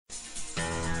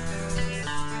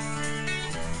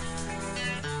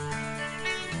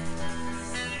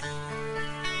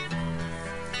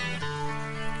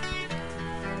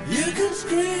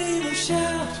scream and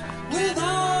shout with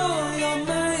all your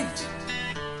might.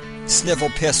 Snivel,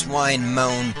 piss, whine,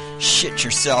 moan, shit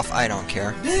yourself, I don't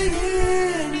care. Dig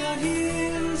in your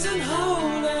heels and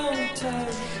hold on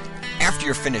tight. After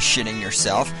you're finished shitting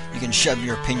yourself, you can shove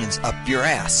your opinions up your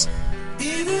ass.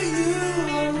 Either you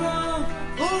are wrong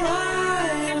or I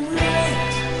am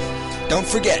right. Don't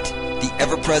forget the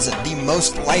ever-present, the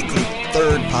most likely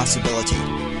third possibility.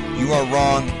 You are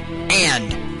wrong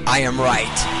and I am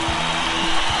right.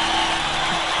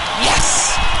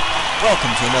 Yes!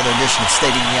 Welcome to another edition of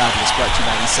Stating the Obvious, brought to you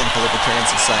by the Cynical Libertarian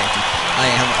Society. I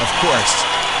am, of course,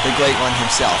 the great one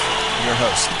himself, your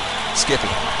host, Skippy.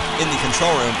 In the control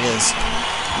room is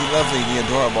the lovely, the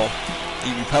adorable,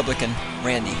 the Republican,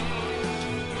 Randy.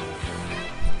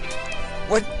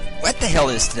 What the hell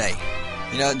is today?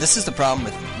 You know, this is the problem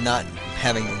with not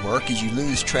having work, is you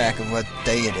lose track of what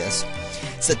day it is.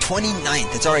 It's the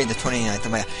 29th. It's already the 29th.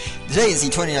 Today is the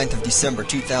 29th of December,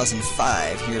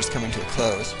 2005. Year's coming to a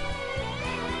close.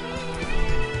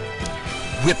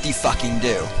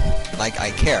 Whip-de-fucking-do. Like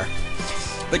I care.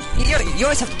 But you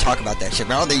always have to talk about that shit.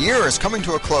 Now, the year is coming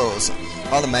to a close.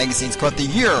 All the magazines call it the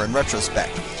year in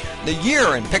retrospect. The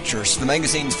year in pictures. The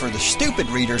magazines for the stupid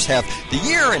readers have the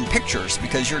year in pictures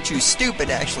because you're too stupid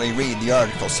to actually read the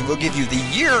article. So we'll give you the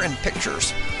year in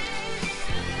pictures.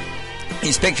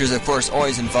 These pictures, of course,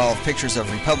 always involve pictures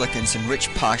of Republicans in rich,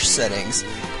 posh settings,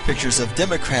 pictures of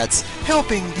Democrats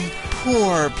helping the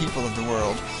poor people of the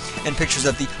world, and pictures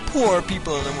of the poor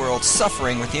people in the world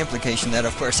suffering, with the implication that,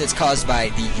 of course, it's caused by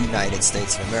the United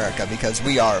States of America, because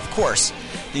we are, of course,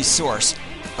 the source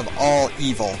of all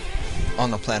evil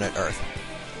on the planet Earth.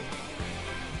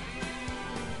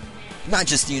 Not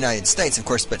just the United States, of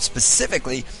course, but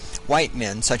specifically white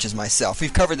men such as myself.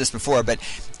 We've covered this before, but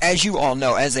as you all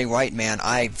know, as a white man,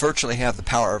 I virtually have the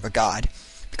power of a god,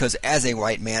 because as a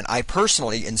white man, I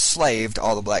personally enslaved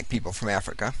all the black people from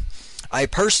Africa. I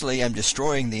personally am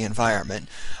destroying the environment.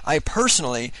 I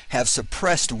personally have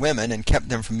suppressed women and kept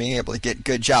them from being able to get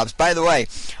good jobs. By the way,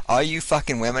 all you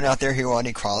fucking women out there who want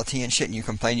equality and shit and you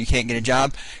complain you can't get a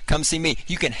job, come see me.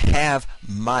 You can have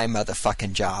my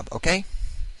motherfucking job, okay?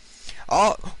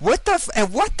 Oh, what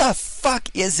the fuck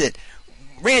is it?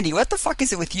 Randy, what the fuck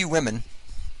is it with you women?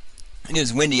 It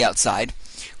is windy outside.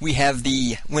 We have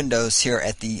the windows here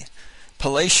at the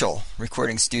palatial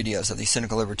recording studios of the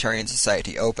Cynical Libertarian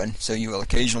Society open, so you will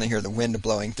occasionally hear the wind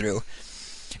blowing through.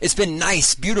 It's been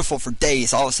nice, beautiful for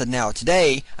days. All of a sudden now,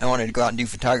 today, I wanted to go out and do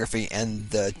photography, and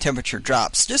the temperature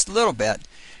drops just a little bit.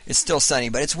 It's still sunny,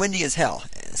 but it's windy as hell.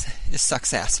 It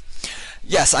sucks ass.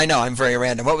 Yes, I know, I'm very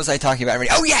random. What was I talking about?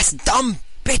 Oh yes, dumb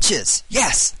bitches!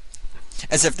 Yes!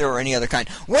 As if there were any other kind.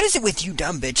 What is it with you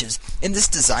dumb bitches and this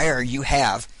desire you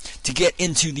have to get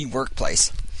into the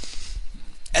workplace?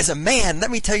 As a man,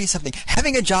 let me tell you something.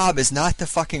 Having a job is not the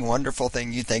fucking wonderful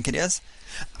thing you think it is.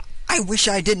 I wish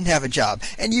I didn't have a job.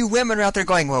 And you women are out there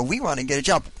going, well, we want to get a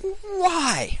job.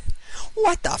 Why?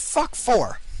 What the fuck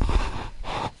for?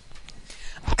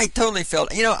 I totally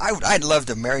felt, you know, I'd love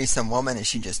to marry some woman and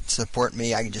she'd just support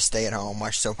me. I could just stay at home,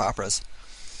 watch soap operas,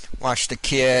 watch the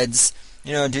kids,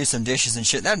 you know, do some dishes and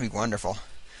shit. That'd be wonderful.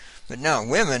 But no,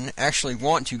 women actually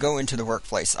want to go into the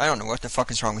workplace. I don't know what the fuck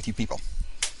is wrong with you people.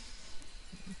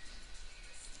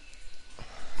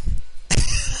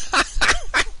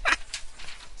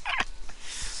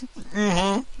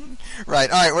 Right,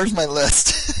 alright, where's my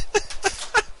list?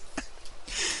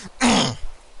 I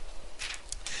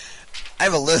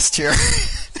have a list here.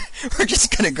 We're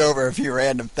just going to go over a few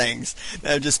random things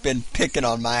that have just been picking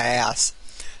on my ass.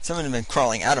 Some of them have been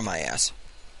crawling out of my ass.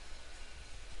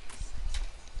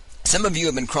 Some of you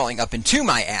have been crawling up into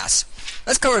my ass.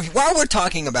 Let's cover, while we're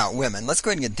talking about women, let's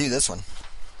go ahead and do this one.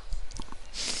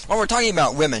 While we're talking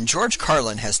about women, George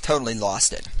Carlin has totally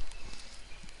lost it.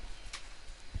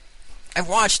 I've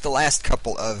watched the last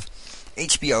couple of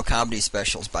HBO comedy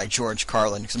specials by George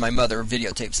Carlin because my mother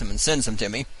videotapes them and sends them to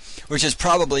me, which is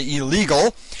probably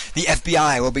illegal. The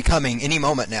FBI will be coming any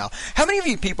moment now. How many of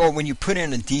you people, when you put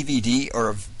in a DVD or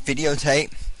a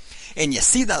videotape and you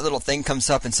see that little thing comes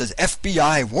up and says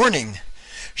FBI warning,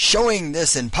 showing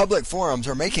this in public forums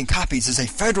or making copies is a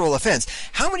federal offense,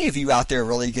 how many of you out there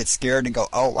really get scared and go,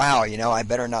 oh wow, you know, I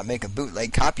better not make a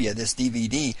bootleg copy of this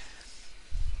DVD?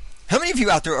 How many of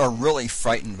you out there are really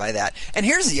frightened by that? And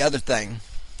here's the other thing.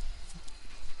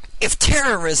 If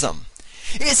terrorism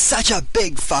is such a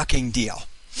big fucking deal,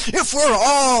 if we're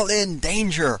all in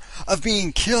danger of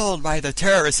being killed by the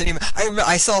terrorists, and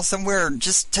I saw somewhere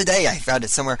just today, I found it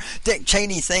somewhere, Dick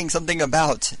Cheney saying something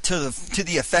about to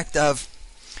the effect of,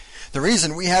 the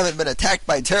reason we haven't been attacked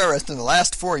by terrorists in the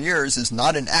last 4 years is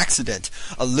not an accident,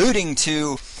 alluding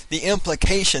to the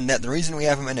implication that the reason we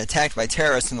haven't been attacked by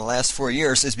terrorists in the last 4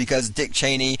 years is because Dick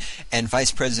Cheney and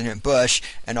Vice President Bush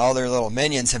and all their little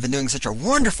minions have been doing such a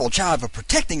wonderful job of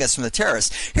protecting us from the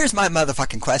terrorists. Here's my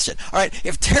motherfucking question. Alright,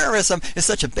 if terrorism is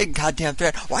such a big goddamn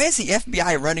threat, why is the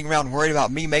FBI running around worried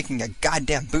about me making a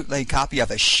goddamn bootleg copy of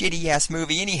a shitty-ass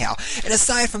movie anyhow? And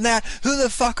aside from that, who the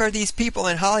fuck are these people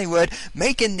in Hollywood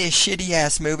making these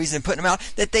shitty-ass movies and putting them out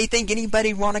that they think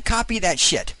anybody want to copy that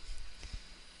shit?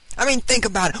 I mean, think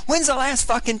about it. When's the last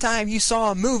fucking time you saw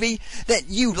a movie that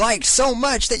you liked so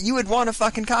much that you would want a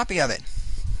fucking copy of it?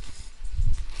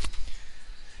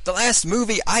 The last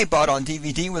movie I bought on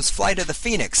DVD was Flight of the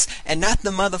Phoenix, and not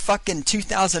the motherfucking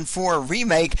 2004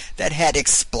 remake that had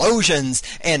explosions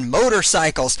and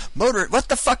motorcycles. What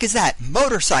the fuck is that?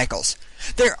 Motorcycles.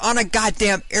 They're on a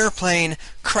goddamn airplane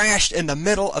crashed in the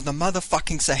middle of the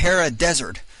motherfucking Sahara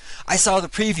Desert. I saw the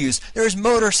previews. There's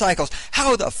motorcycles.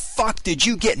 How the fuck did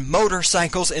you get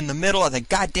motorcycles in the middle of the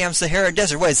goddamn Sahara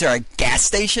Desert? What, is there a gas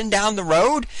station down the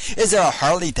road? Is there a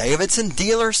Harley-Davidson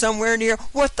dealer somewhere near?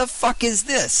 What the fuck is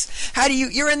this? How do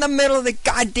you're in the middle of the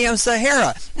goddamn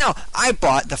Sahara. No, I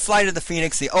bought the Flight of the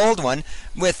Phoenix, the old one,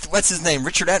 with, what's his name,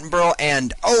 Richard Attenborough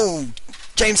and,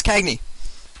 James Cagney.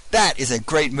 That is a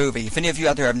great movie. If any of you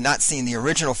out there have not seen the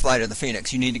original Flight of the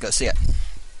Phoenix, you need to go see it.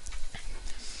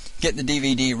 Get the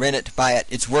DVD, rent it, buy it.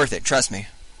 It's worth it, trust me.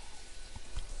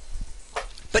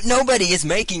 But nobody is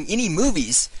making any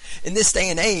movies in this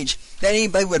day and age that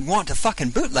anybody would want to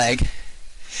fucking bootleg.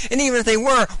 And even if they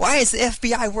were, why is the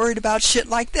FBI worried about shit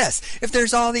like this? If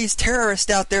there's all these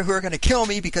terrorists out there who are going to kill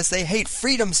me because they hate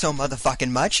freedom so motherfucking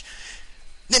much,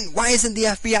 then why isn't the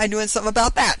FBI doing something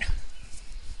about that?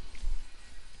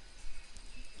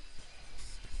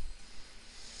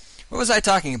 What was I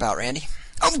talking about, Randy?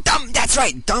 Oh, that's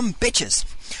right, dumb bitches.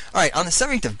 Alright, on the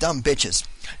subject of dumb bitches,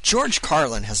 George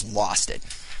Carlin has lost it.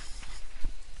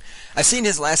 I've seen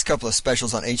his last couple of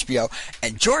specials on HBO,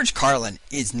 and George Carlin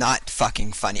is not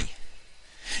fucking funny.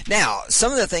 Now,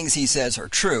 some of the things he says are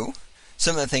true,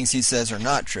 some of the things he says are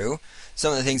not true,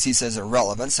 some of the things he says are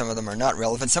relevant, some of them are not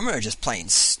relevant, some of them are just plain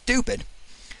stupid.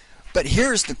 But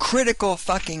here's the critical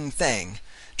fucking thing.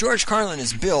 George Carlin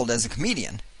is billed as a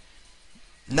comedian,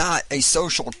 not a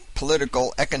social,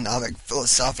 political, economic,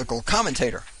 philosophical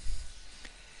commentator.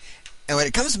 And when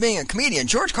it comes to being a comedian,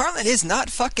 George Carlin is not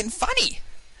fucking funny.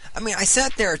 I mean, I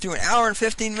sat there through an hour and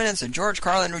 15 minutes of George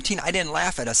Carlin routine. I didn't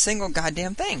laugh at a single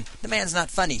goddamn thing. The man's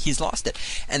not funny. He's lost it.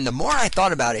 And the more I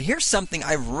thought about it, here's something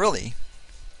I'm really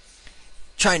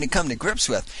trying to come to grips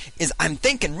with, is I'm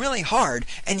thinking really hard,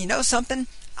 and you know something?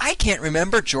 I can't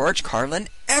remember George Carlin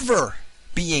ever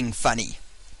being funny.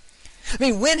 I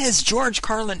mean, when has George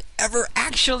Carlin ever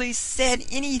actually said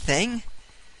anything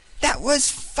that was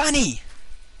funny?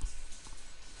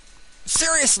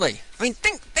 Seriously. I mean,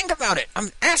 think about it.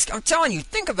 I'm telling you,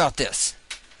 think about this.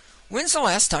 When's the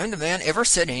last time the man ever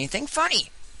said anything funny?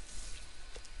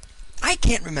 I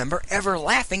can't remember ever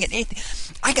laughing at anything.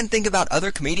 I can think about other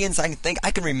comedians. I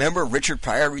can remember Richard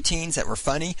Pryor routines that were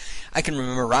funny. I can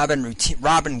remember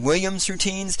Robin Williams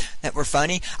routines that were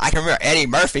funny. I can remember Eddie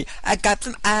Murphy. I got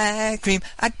some ice cream.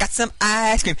 I got some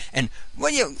ice cream. And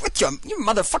what's your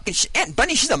motherfucking Aunt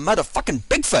Bunny? She's a motherfucking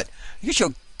Bigfoot. Get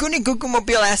your goony goo goo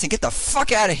mobile ass and get the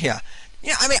fuck out of here. You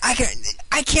know, I mean,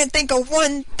 I can't think of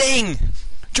one thing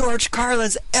George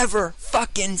Carlin's ever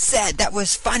fucking said that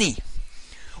was funny.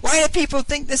 Why do people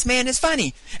think this man is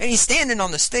funny? And he's standing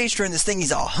on the stage during this thing.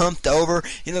 He's all humped over.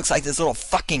 He looks like this little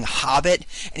fucking hobbit.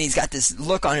 And he's got this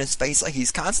look on his face like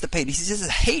he's constipated. He's just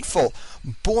a hateful,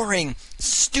 boring,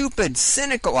 stupid,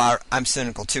 cynical. I'm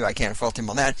cynical too. I can't fault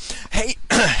him on that.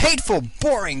 Hateful,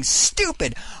 boring,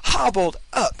 stupid, hobbled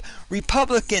up,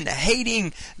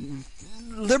 Republican-hating,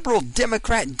 liberal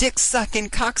Democrat, dick-sucking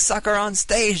cocksucker on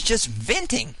stage just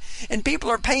venting. And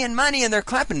people are paying money and they're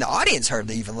clapping. The audience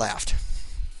hardly even laughed.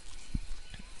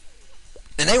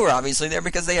 And they were obviously there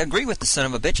because they agree with the son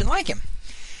of a bitch and like him.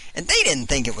 And they didn't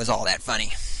think it was all that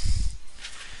funny.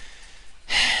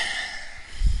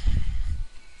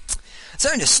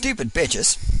 So into stupid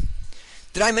bitches.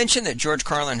 Did I mention that George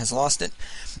Carlin has lost it?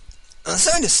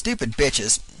 So into stupid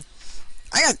bitches.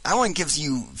 I want to give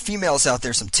you females out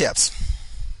there some tips.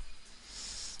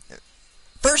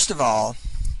 First of all,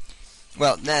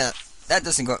 well, that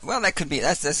doesn't go. Well, that could be.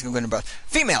 That's going to both.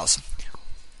 Females,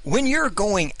 when you're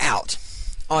going out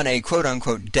on a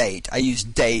quote-unquote date, I use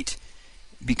date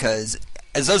because,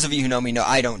 as those of you who know me know,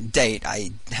 I don't date.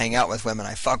 I hang out with women,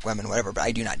 I fuck women, whatever, but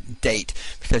I do not date.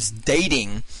 Because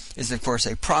dating is, of course,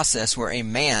 a process where a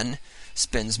man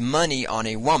spends money on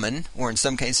a woman, or in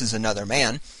some cases another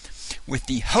man, with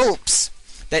the hopes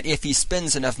that if he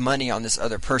spends enough money on this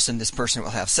other person, this person will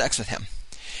have sex with him.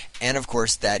 And of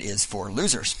course, that is for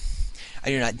losers. I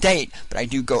do not date, but I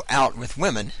do go out with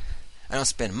women. I don't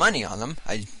spend money on them.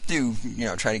 I do,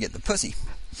 try to get the pussy.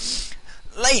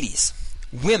 Ladies,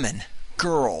 women,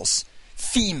 girls,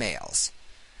 females,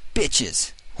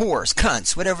 bitches, whores,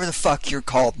 cunts, whatever the fuck you're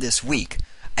called this week.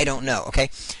 I don't know, okay?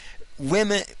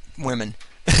 Women.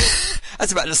 I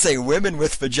was about to say women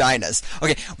with vaginas.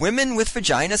 Okay, women with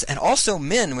vaginas and also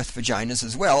men with vaginas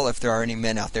as well, if there are any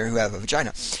men out there who have a vagina.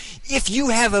 If you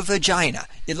have a vagina,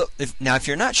 if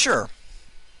you're not sure,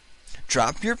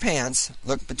 drop your pants,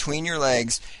 look between your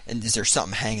legs, and is there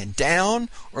something hanging down,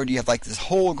 or do you have like this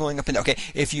hole going up in there? Okay,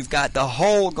 if you've got the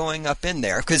hole going up in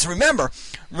there, because remember,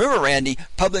 Randy,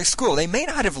 public school, they may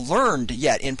not have learned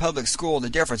yet in public school the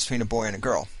difference between a boy and a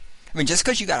girl. I mean, just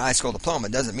because you got a high school diploma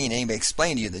doesn't mean anybody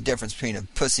explained to you the difference between a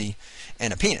pussy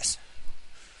and a penis.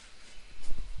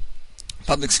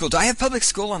 Public school. Do I have public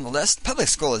school on the list? Public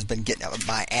school has been getting out of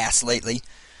my ass lately.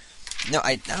 No,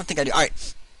 I don't think I do. All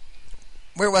right.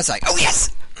 Where was I? Oh,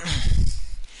 yes!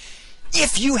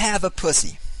 If you have a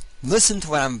pussy, listen to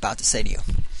what I'm about to say to you.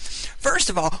 First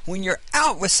of all, when you're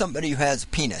out with somebody who has a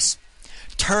penis,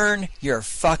 turn your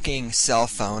fucking cell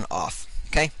phone off,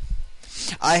 okay?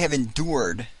 I have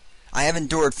endured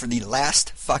for the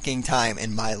last fucking time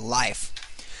in my life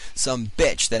some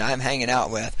bitch that I'm hanging out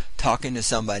with talking to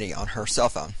somebody on her cell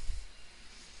phone.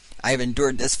 I have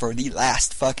endured this for the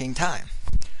last fucking time.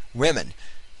 Women,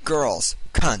 girls,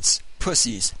 cunts,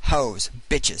 pussies, hoes,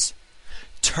 bitches.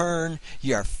 Turn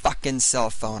your fucking cell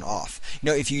phone off.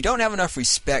 If you don't have enough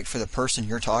respect for the person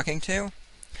you're talking to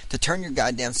turn your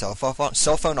goddamn cell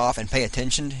phone off and pay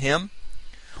attention to him,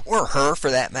 or her for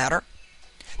that matter,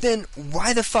 then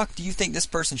why the fuck do you think this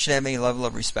person should have any level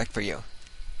of respect for you?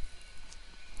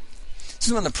 This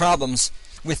is one of the problems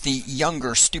with the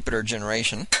younger, stupider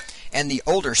generation, and the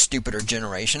older, stupider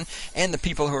generation, and the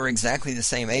people who are exactly the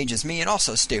same age as me and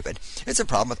also stupid. It's a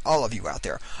problem with all of you out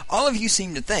there. All of you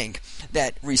seem to think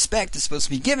that respect is supposed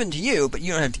to be given to you, but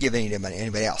you don't have to give any to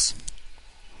anybody else.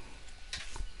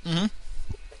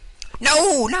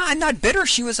 No, I'm not bitter.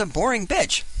 She was a boring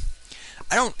bitch.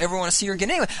 I don't ever want to see her again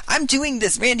anyway. I'm doing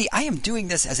this, Randy, I am doing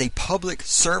this as a public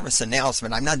service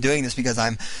announcement. I'm not doing this because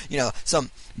I'm,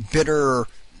 some bitter,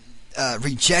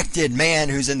 rejected man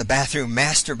who's in the bathroom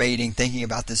masturbating thinking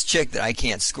about this chick that I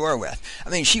can't score with. I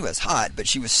mean, she was hot, but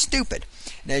she was stupid.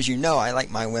 And as you know, I like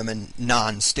my women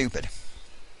non-stupid.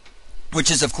 Which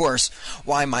is, of course,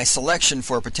 why my selection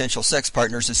for potential sex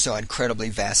partners is so incredibly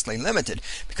vastly limited.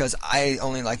 Because I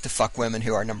only like to fuck women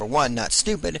who are, number one, not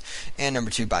stupid, and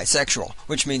number two, bisexual.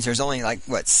 Which means there's only,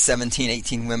 17,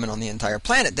 18 women on the entire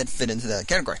planet that fit into that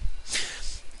category.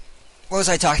 What was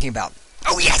I talking about?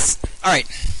 Oh, yes! Alright.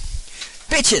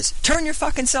 Bitches, turn your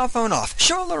fucking cell phone off.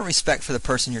 Show a little respect for the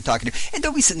person you're talking to. And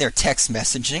don't be sitting there text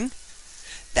messaging.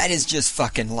 That is just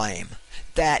fucking lame.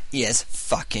 That is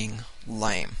fucking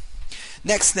lame.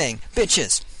 Next thing,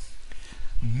 bitches,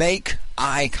 make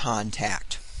eye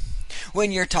contact.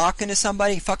 When you're talking to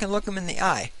somebody, fucking look them in the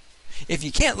eye. If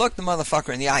you can't look the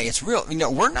motherfucker in the eye, it's real.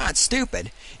 We're not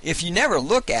stupid. If you never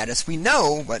look at us, we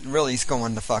know what really is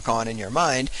going the fuck on in your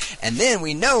mind, and then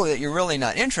we know that you're really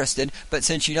not interested, but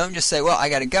since you don't just say, well, I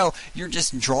gotta go, you're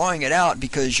just drawing it out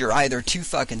because you're either too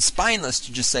fucking spineless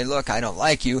to just say, look, I don't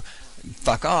like you,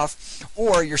 fuck off,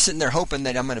 or you're sitting there hoping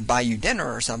that I'm gonna buy you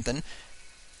dinner or something,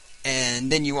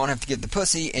 and then you won't have to give the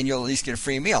pussy, and you'll at least get a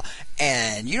free meal.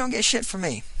 And you don't get shit from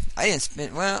me. I didn't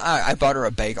spend... Well, I bought her a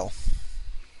bagel.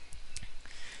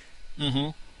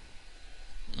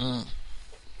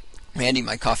 Randy,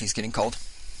 my coffee's getting cold.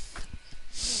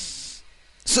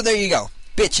 So there you go.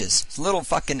 Bitches. It's a little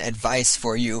fucking advice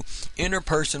for you.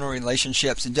 Interpersonal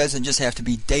relationships. It doesn't just have to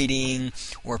be dating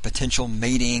or potential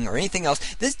mating or anything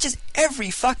else. This is just every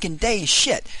fucking day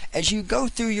shit. As you go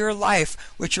through your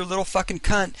life with your little fucking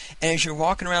cunt, and as you're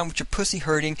walking around with your pussy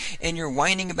hurting, and you're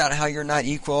whining about how you're not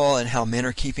equal and how men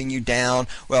are keeping you down.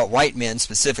 Well, white men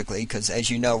specifically, because as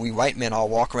you know, we white men all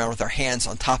walk around with our hands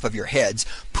on top of your heads,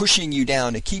 pushing you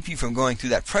down to keep you from going through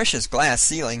that precious glass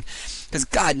ceiling. Because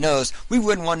God knows, we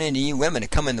wouldn't want any of you women to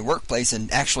come in the workplace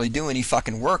and actually do any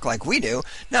fucking work like we do.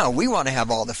 No, we want to have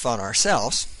all the fun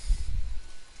ourselves.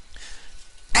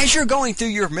 As you're going through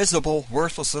your miserable,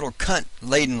 worthless little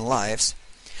cunt-laden lives,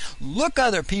 look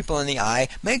other people in the eye,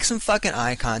 make some fucking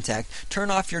eye contact,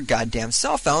 turn off your goddamn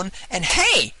cell phone, and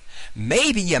hey,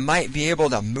 maybe you might be able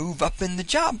to move up in the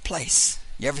job place.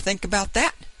 You ever think about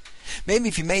that? Maybe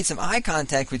if you made some eye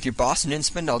contact with your boss and didn't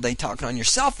spend all day talking on your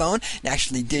cell phone and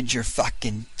actually did your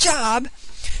fucking job,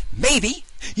 maybe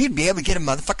you'd be able to get a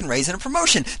motherfucking raise and a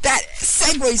promotion. That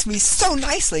segues me so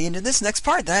nicely into this next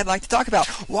part that I'd like to talk about.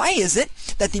 Why is it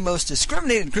that the most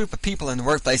discriminated group of people in the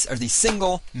workplace are the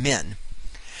single men?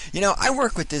 You know, I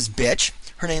work with this bitch.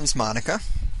 Her name's Monica.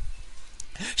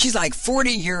 She's like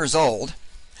 40 years old.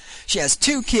 She has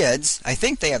 2 kids. I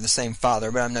think they have the same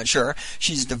father, but I'm not sure.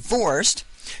 She's divorced.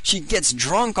 She gets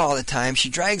drunk all the time. She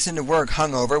drags into work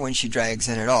hungover when she drags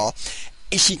in at all.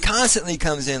 She constantly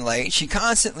comes in late. She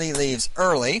constantly leaves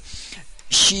early.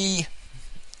 She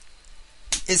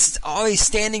is always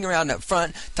standing around up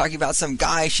front talking about some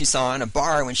guy she saw in a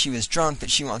bar when she was drunk that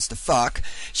she wants to fuck.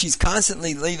 She's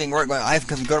constantly leaving work going, I have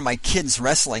to go to my kid's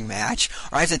wrestling match.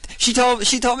 Or I have to, she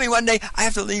told me one day, I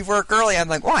have to leave work early. I'm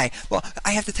like, why? Well,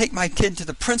 I have to take my kid to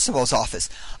the principal's office.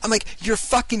 I'm like, your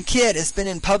fucking kid has been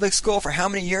in public school for how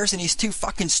many years and he's too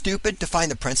fucking stupid to find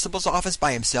the principal's office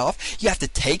by himself? You have to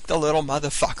take the little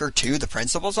motherfucker to the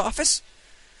principal's office?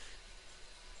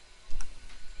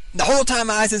 The whole time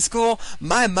I was in school,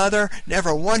 my mother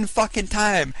never one fucking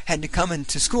time had to come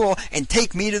into school and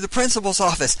take me to the principal's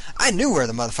office. I knew where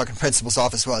the motherfucking principal's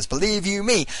office was. Believe you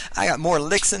me, I got more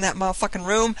licks in that motherfucking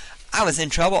room. I was in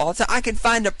trouble all the time. I could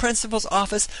find the principal's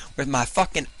office with my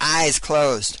fucking eyes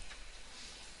closed.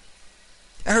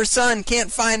 Her son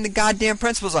can't find the goddamn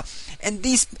principal's office.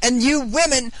 And you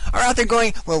women are out there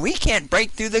going, well, we can't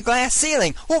break through the glass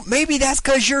ceiling. Well, maybe that's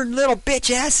because your little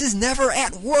bitch ass is never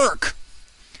at work.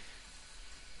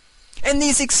 And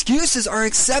these excuses are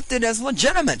accepted as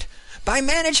legitimate by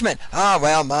management. Oh,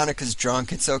 well, Monica's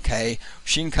drunk. It's okay.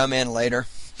 She can come in later.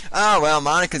 Oh, well,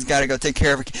 Monica's got to go take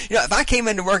care of her. You know, if I came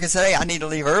into work and said, hey, I need to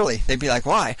leave early, they'd be like,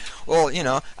 why? Well, you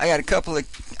know, I got a couple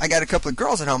of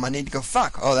girls at home I need to go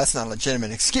fuck. Oh, that's not a legitimate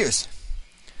excuse.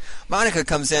 Monica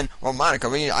comes in, well, Monica,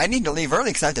 I need to leave early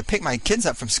because I have to pick my kids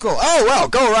up from school. Oh, well,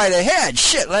 go right ahead.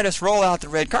 Shit, let us roll out the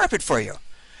red carpet for you.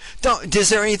 Is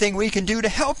there anything we can do to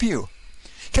help you?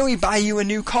 Can we buy you a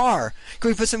new car? Can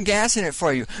we put some gas in it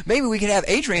for you? Maybe we could have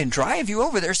Adrian drive you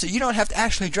over there so you don't have to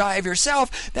actually drive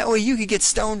yourself. That way you could get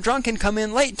stone drunk and come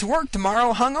in late to work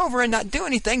tomorrow hungover and not do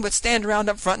anything but stand around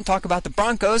up front and talk about the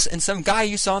Broncos and some guy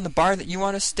you saw in the bar that you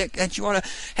want to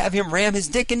have him ram his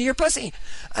dick into your pussy.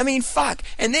 I mean, fuck.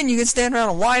 And then you can stand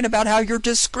around and whine about how you're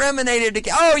discriminated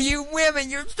against. Oh, you women,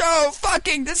 you're so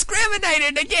fucking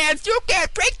discriminated against. You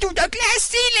can't break through the glass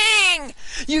ceiling.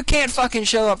 You can't fucking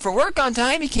show up for work on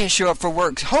time. You can't show up for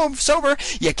work home sober.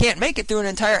 You can't make it through an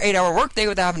entire 8-hour workday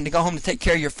without having to go home to take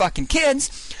care of your fucking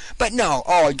kids. But no,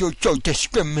 oh, you're so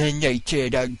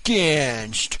discriminated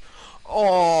against.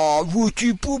 Oh,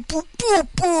 woochie boo boo boo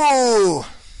boo.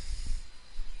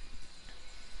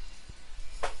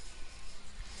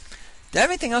 Do I have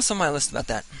anything else on my list about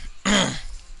that?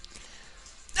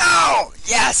 Oh,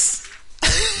 yes!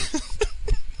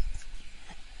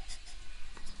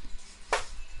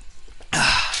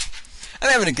 I'm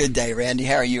having a good day, Randy.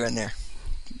 How are you in there?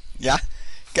 Yeah?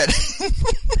 Good.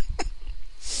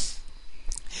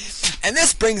 And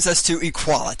this brings us to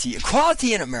equality.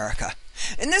 Equality in America.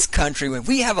 In this country, when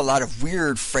we have a lot of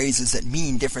weird phrases that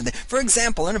mean different things. For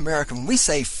example, in America, when we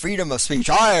say freedom of speech,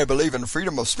 I believe in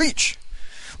freedom of speech.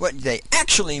 What they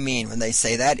actually mean when they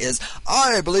say that is,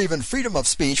 I believe in freedom of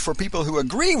speech for people who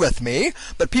agree with me,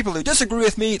 but people who disagree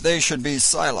with me, they should be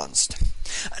silenced.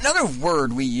 Another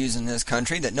word we use in this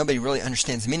country that nobody really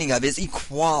understands the meaning of is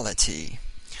equality.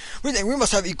 We think we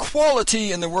must have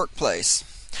equality in the workplace.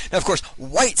 Now, of course,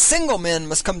 white single men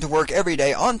must come to work every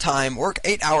day on time, work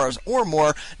 8 hours or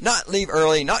more, not leave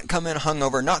early, not come in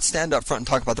hungover, not stand up front and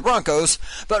talk about the Broncos.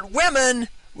 But women,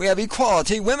 we have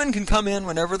equality. Women can come in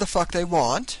whenever the fuck they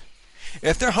want.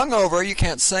 If they're hungover, you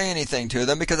can't say anything to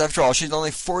them because, after all, she's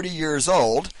only 40 years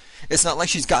old. It's not like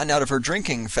she's gotten out of her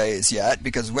drinking phase yet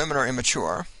because women are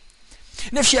immature.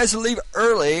 And if she has to leave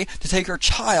early to take her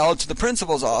child to the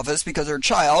principal's office because her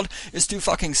child is too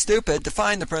fucking stupid to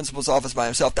find the principal's office by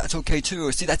himself, that's okay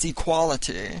too. See, that's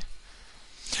equality.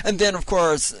 And then, of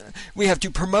course, we have to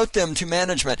promote them to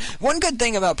management. One good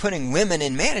thing about putting women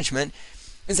in management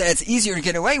is that it's easier to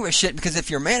get away with shit because if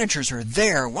your managers are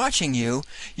there watching you,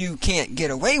 you can't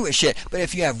get away with shit. But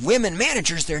if you have women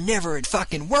managers, they're never at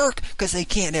fucking work because they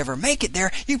can't ever make it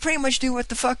there. You pretty much do what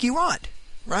the fuck you want,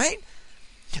 right?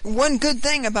 One good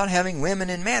thing about having women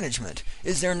in management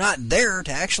is they're not there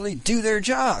to actually do their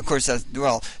job. Of course,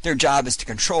 their job is to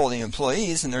control the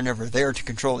employees, and they're never there to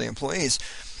control the employees.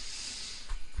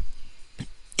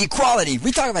 Equality.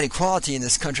 We talk about equality in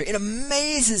this country. It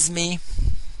amazes me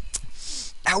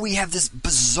how we have this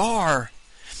bizarre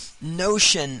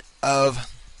notion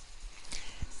of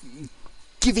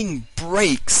giving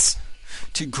breaks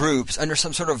to groups under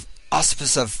some sort of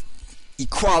auspice of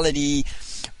equality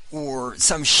or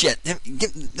some shit.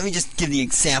 Let me just give the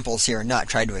examples here and not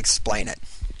try to explain it.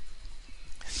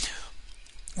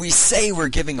 We say we're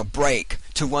giving a break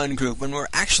to one group when we're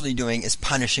actually doing is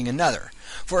punishing another.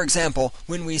 For example,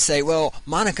 when we say, well,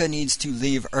 Monica needs to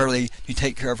leave early to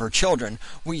take care of her children,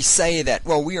 we say that,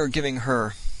 well, we are giving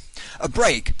her a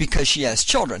break because she has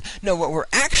children. No, what we're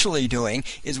actually doing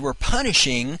is we're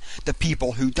punishing the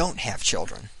people who don't have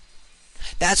children.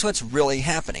 That's what's really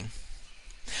happening.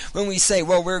 When we say,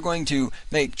 well, we're going to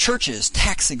make churches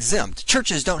tax exempt,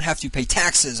 churches don't have to pay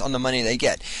taxes on the money they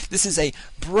get. This is a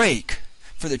break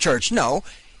for the church. No,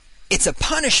 it's a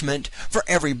punishment for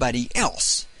everybody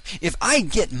else. If I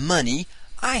get money,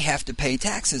 I have to pay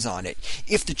taxes on it.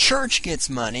 If the church gets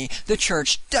money, the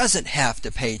church doesn't have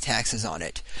to pay taxes on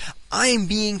it. I'm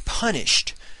being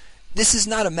punished. This is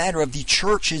not a matter of the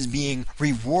church is being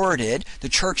rewarded, the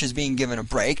church is being given a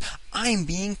break. I'm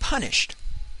being punished.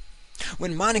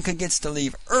 When Monica gets to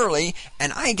leave early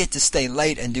and I get to stay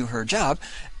late and do her job,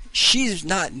 she's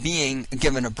not being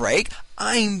given a break.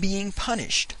 I'm being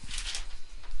punished.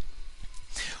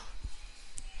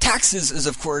 Taxes is,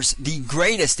 of course, the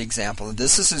greatest example of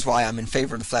this. This is why I'm in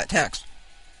favor of the flat tax.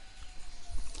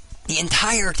 The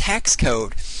entire tax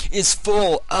code is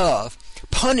full of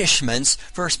punishments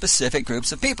for specific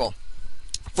groups of people.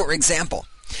 For example,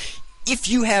 if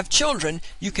you have children,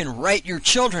 you can write your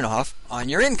children off on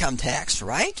your income tax,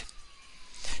 right?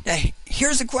 Now,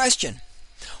 here's a question.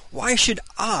 Why should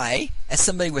I, as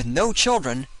somebody with no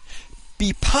children,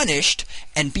 be punished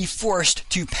and be forced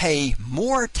to pay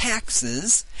more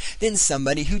taxes than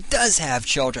somebody who does have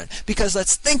children? Because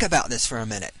let's think about this for a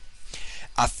minute.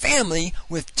 A family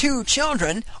with 2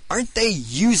 children, aren't they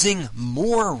using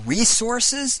more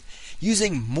resources,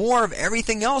 using more of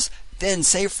everything else than,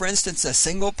 say, for instance, a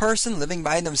single person living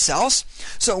by themselves?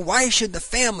 So why should the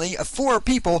family of 4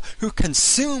 people who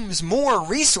consumes more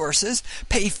resources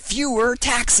pay fewer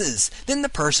taxes than the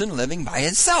person living by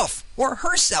himself or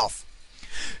herself?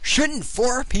 Shouldn't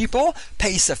 4 people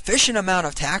pay sufficient amount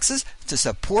of taxes to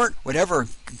support whatever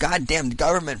goddamn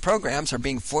government programs are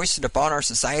being foisted upon our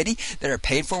society that are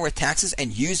paid for with taxes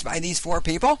and used by these 4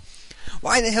 people?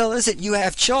 Why the hell is it you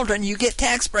have children, you get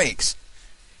tax breaks?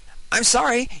 I'm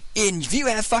sorry, if you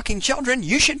have fucking children,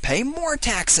 you should pay more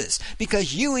taxes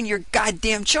because you and your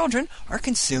goddamn children are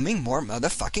consuming more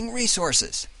motherfucking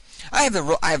resources. I have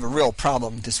a real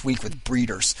problem this week with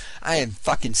breeders. I am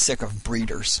fucking sick of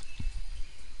breeders.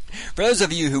 For those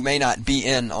of you who may not be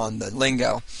in on the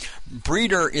lingo,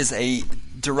 breeder is a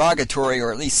derogatory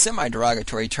or at least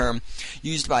semi-derogatory term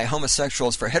used by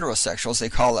homosexuals for heterosexuals. They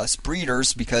call us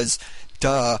breeders because,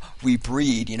 duh, we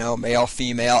breed, male,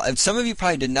 female. And some of you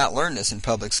probably did not learn this in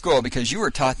public school because you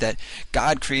were taught that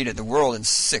God created the world in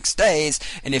 6 days,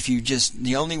 and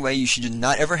the only way you should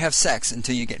not ever have sex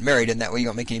until you get married, and that way you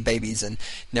don't make any babies and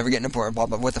never get an abortion, blah,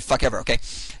 blah, what the fuck ever, okay?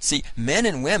 See, men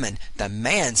and women, the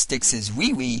man sticks his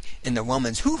wee-wee in the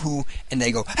woman's hoo-hoo, and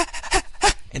they go, ha, ha,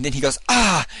 ha, and then he goes,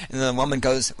 ah, and then the woman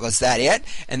goes, was that it?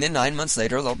 And then 9 months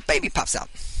later, a little baby pops out.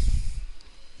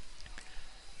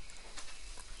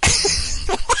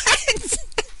 What?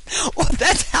 Well,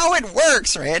 that's how it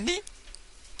works, Randy.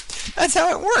 That's how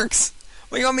it works.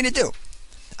 What do you want me to do?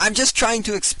 I'm just trying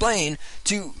to explain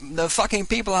to the fucking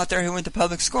people out there who went to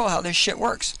public school how this shit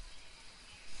works.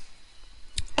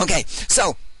 Okay,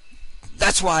 so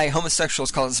that's why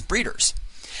homosexuals call us breeders.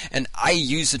 And I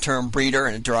use the term breeder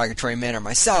in a derogatory manner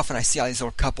myself, and I see all these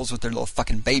little couples with their little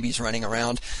fucking babies running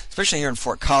around, especially here in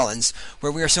Fort Collins,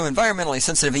 where we are so environmentally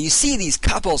sensitive. And you see these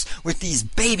couples with these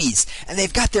babies, and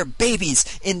they've got their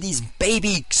babies in these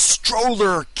baby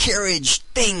stroller carriage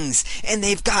things, and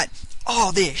they've got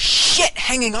all this shit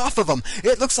hanging off of them.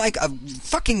 It looks like a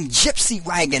fucking gypsy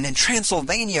wagon in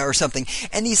Transylvania or something.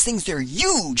 And these things, they're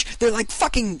huge. They're like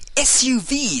fucking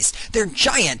SUVs. They're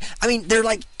giant. I mean, they're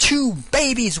like 2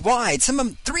 babies wide. Some of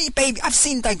them 3 baby. I've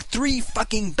seen like 3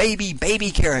 fucking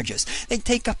baby carriages. They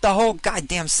take up the whole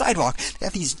goddamn sidewalk. They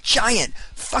have these giant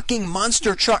fucking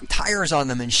monster truck tires on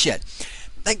them and shit.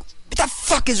 Like, what the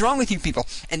fuck is wrong with you people?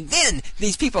 And then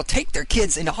these people take their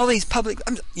kids into all these public...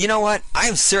 you know what? I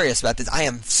am serious about this. I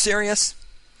am serious.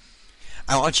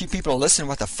 I want you people to listen to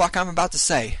what the fuck I'm about to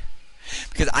say.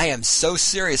 Because I am so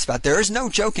serious about it. There is no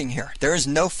joking here. There is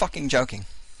no fucking joking.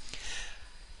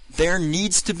 There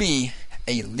needs to be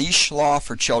a leash law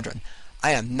for children.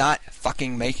 I am not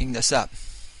fucking making this up.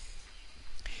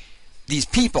 These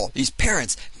people, these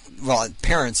parents... Well,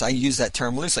 parents, I use that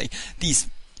term loosely.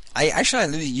 I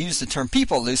use the term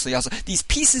people loosely also. These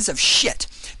pieces of shit,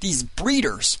 these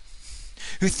breeders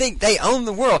who think they own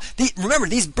the world. Remember,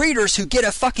 these breeders who get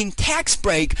a fucking tax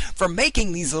break for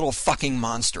making these little fucking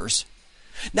monsters.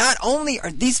 Not only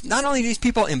are these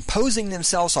people imposing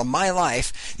themselves on my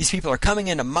life, these people are coming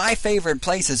into my favorite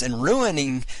places and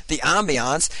ruining the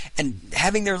ambiance and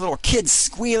having their little kids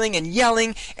squealing and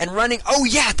yelling and running. Oh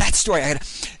yeah, that story.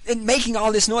 And making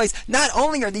all this noise. Not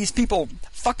only are these people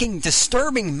fucking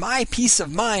disturbing my peace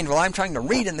of mind while I'm trying to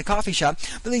read in the coffee shop,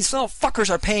 but these little fuckers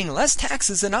are paying less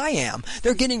taxes than I am.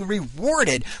 They're getting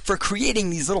rewarded for creating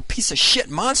these little piece of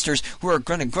shit monsters who are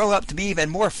going to grow up to be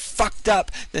even more fucked up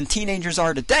than teenagers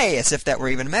are today, as if that were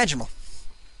even imaginable.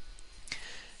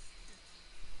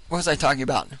 What was I talking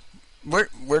about? Where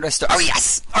did I start? Oh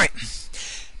yes! Alright.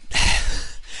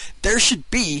 There should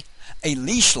be a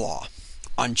leash law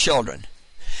on children.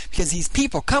 Because these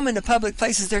people come into public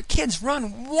places, their kids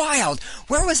run wild.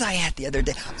 Where was I at the other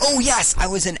day? Oh yes, I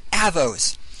was in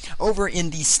Avos, over in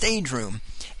the stage room.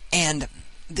 And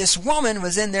this woman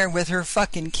was in there with her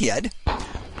fucking kid.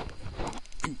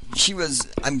 She was,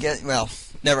 I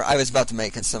was about to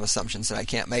make some assumptions that I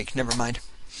can't make. Never mind.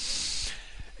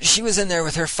 She was in there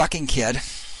with her fucking kid.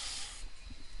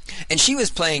 And she was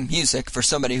playing music for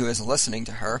somebody who was listening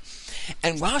to her.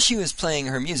 And while she was playing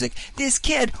her music, this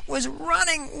kid was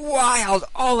running wild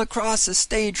all across the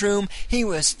stage room. He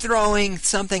was throwing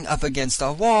something up against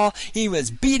the wall. He was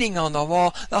beating on the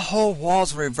wall. The whole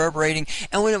walls were reverberating.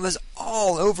 And when it was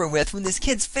all over with, when this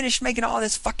kid's finished making all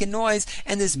this fucking noise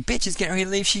and this bitch is getting ready to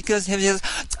leave, she goes,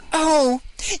 "Oh,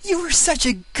 you were such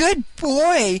a good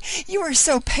boy. You were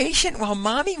so patient while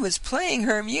mommy was playing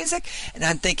her music." And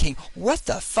I'm thinking, what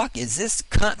the fuck is this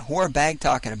cunt whore bag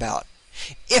talking about?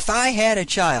 If I had a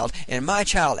child and my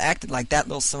child acted like that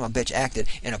little son of a bitch acted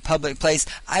in a public place,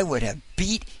 I would have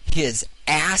beat his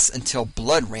ass until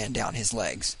blood ran down his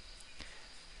legs.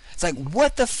 It's like,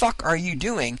 what the fuck are you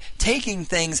doing, taking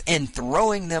things and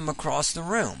throwing them across the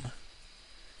room?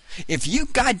 If you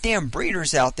goddamn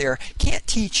breeders out there can't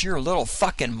teach your little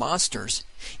fucking monsters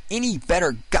any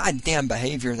better goddamn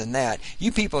behavior than that,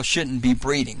 you people shouldn't be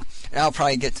breeding. And I'll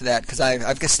probably get to that because I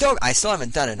still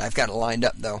haven't done it. I've got it lined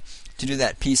up though to do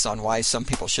that piece on why some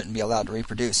people shouldn't be allowed to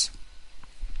reproduce.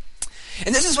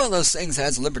 And this is one of those things that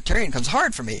as a libertarian comes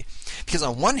hard for me, because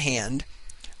on one hand,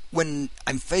 when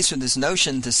I'm faced with this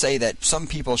notion to say that some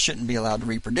people shouldn't be allowed to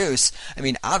reproduce, I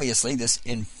mean, obviously this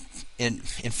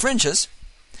infringes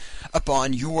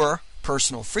upon your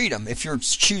personal freedom. If you're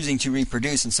choosing to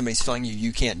reproduce and somebody's telling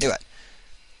you can't do it,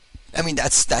 I mean,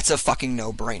 that's a fucking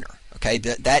no-brainer. Okay,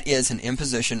 that is an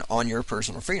imposition on your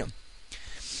personal freedom.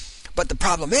 But the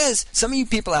problem is, some of you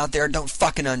people out there don't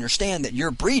fucking understand that your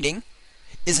breeding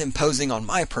is imposing on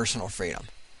my personal freedom.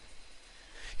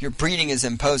 Your breeding is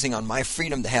imposing on my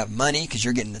freedom to have money because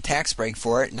you're getting the tax break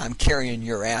for it and I'm carrying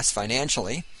your ass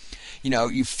financially. You know,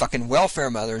 you fucking welfare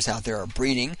mothers out there are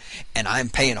breeding and I'm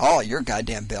paying all your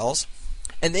goddamn bills.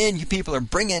 And then you people are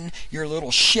bringing your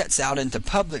little shits out into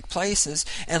public places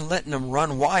and letting them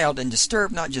run wild and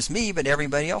disturb not just me but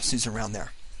everybody else who's around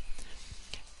there.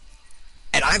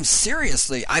 And I'm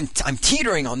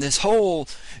teetering on this whole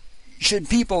should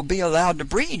people be allowed to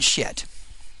breed shit.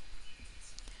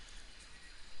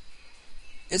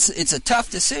 It's a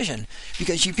tough decision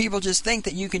because you people just think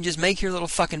that you can just make your little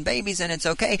fucking babies and it's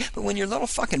okay. But when your little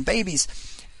fucking babies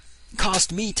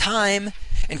cost me time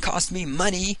and cost me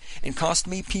money and cost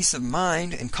me peace of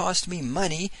mind and cost me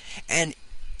money and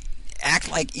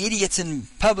act like idiots in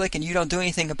public and you don't do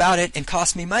anything about it and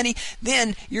cost me money,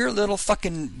 then your little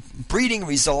fucking breeding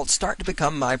results start to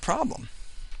become my problem.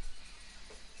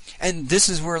 And this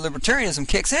is where libertarianism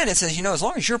kicks in. It says, you know, as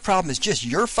long as your problem is just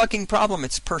your fucking problem,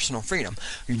 it's personal freedom.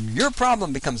 When your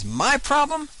problem becomes my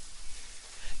problem,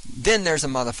 then there's a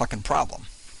motherfucking problem.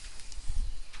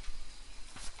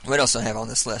 What else do I have on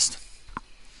this list?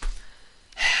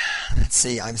 Let's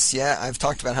see. I've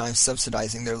talked about how I'm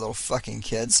subsidizing their little fucking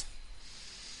kids.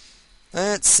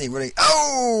 Let's see.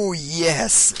 Oh,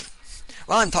 yes.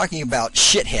 Well, I'm talking about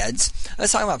shitheads.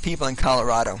 Let's talk about people in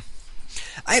Colorado.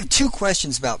 I have two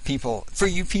questions about people, for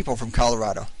you people from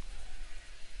Colorado.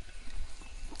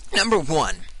 Number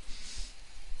one,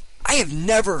 I have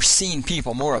never seen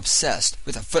people more obsessed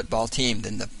with a football team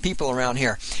than the people around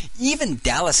here. Even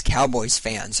Dallas Cowboys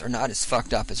fans are not as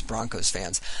fucked up as Broncos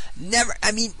fans. Never.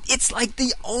 I mean, it's like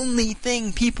the only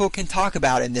thing people can talk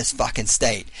about in this fucking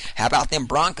state. How about them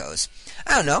Broncos?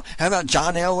 I don't know. How about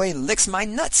John Elway licks my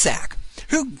nutsack?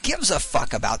 Who gives a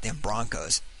fuck about them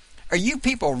Broncos? Are you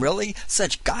people really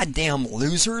such goddamn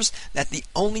losers that the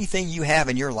only thing you have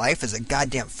in your life is a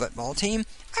goddamn football team?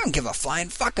 I don't give a flying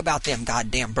fuck about them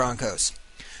goddamn Broncos.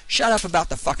 Shut up about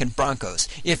the fucking Broncos.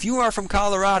 If you are from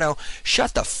Colorado,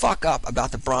 shut the fuck up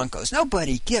about the Broncos.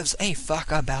 Nobody gives a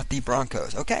fuck about the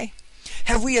Broncos, okay?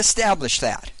 Have we established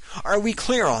that? Are we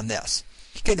clear on this?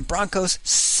 Okay, the Broncos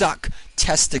suck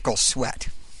testicle sweat.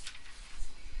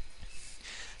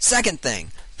 Second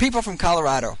thing, people from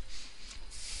Colorado.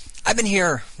 I've been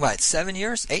here, 7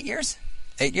 years? 8 years?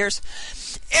 8 years?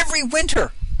 Every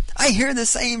winter, I hear the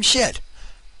same shit.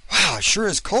 Wow, it sure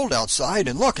is cold outside,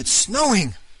 and look, it's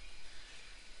snowing.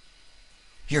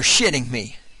 You're shitting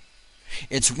me.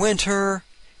 It's winter,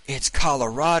 it's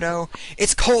Colorado,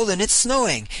 it's cold and it's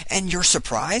snowing, and you're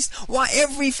surprised? Why,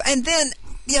 and then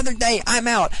the other day,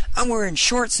 I'm wearing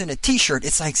shorts and a t-shirt.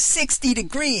 It's like 60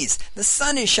 degrees. The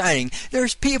sun is shining.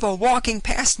 There's people walking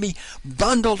past me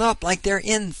bundled up like they're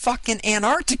in fucking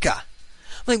Antarctica.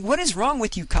 Like, what is wrong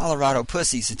with you Colorado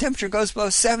pussies? The temperature goes below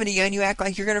 70 and you act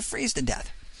like you're going to freeze to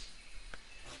death.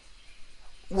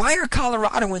 Why are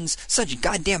Coloradoans such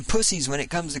goddamn pussies when it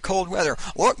comes to cold weather?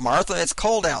 Look, Martha, it's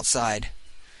cold outside.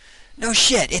 No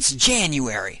shit, it's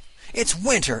January. It's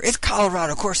winter. It's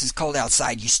Colorado. Of course it's cold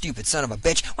outside, you stupid son of a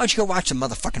bitch. Why don't you go watch the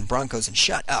motherfucking Broncos and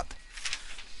shut up?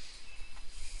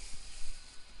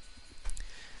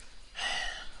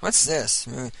 What's this?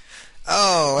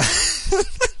 Oh.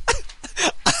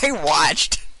 I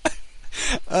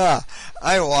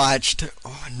watched,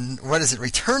 what is it,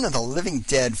 Return of the Living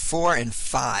Dead 4 and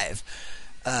 5.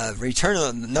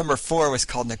 Number 4 was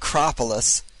called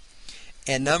Necropolis,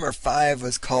 and number 5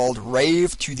 was called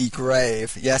Rave to the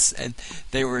Grave. Yes, and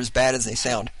they were as bad as they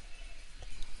sound.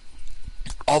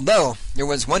 Although, there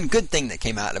was one good thing that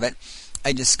came out of it.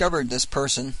 I discovered this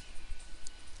person,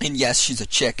 and yes, she's a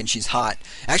chick, and she's hot.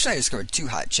 Actually, I discovered 2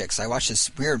 hot chicks. I watched this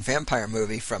weird vampire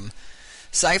movie from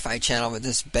Sci-Fi Channel with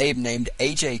this babe named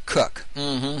A.J. Cook.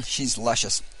 She's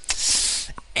luscious.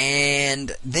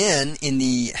 And then in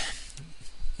the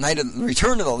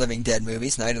Return of the Living Dead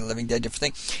movies, Night of the Living Dead,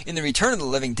 different thing. In the Return of the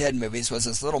Living Dead movies was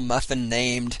this little muffin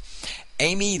named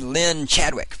Amy Lynn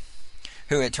Chadwick,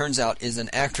 who it turns out is an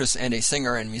actress and a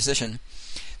singer and musician.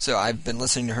 So I've been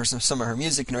listening to some of her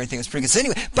music and everything was pretty good. So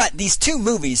anyway, but these 2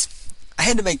 movies, I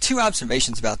had to make 2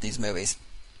 observations about these movies.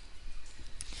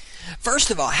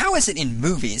 First of all, how is it in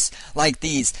movies like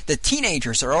these, the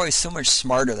teenagers are always so much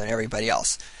smarter than everybody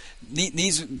else?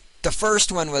 The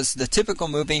first one was the typical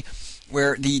movie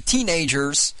where the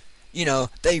teenagers,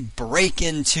 they break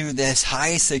into this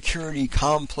high security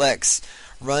complex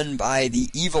run by the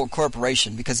evil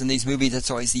corporation, because in these movies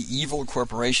it's always the evil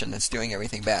corporation that's doing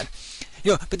everything bad.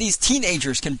 But these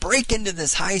teenagers can break into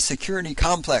this high security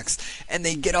complex and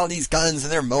they get all these guns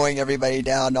and they're mowing everybody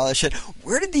down and all that shit.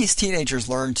 Where did these teenagers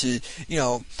learn to,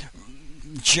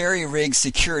 jerry-rig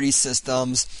security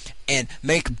systems and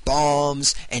make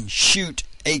bombs and shoot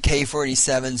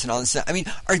AK-47s and all this stuff? I mean,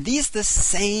 are these the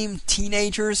same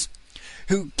teenagers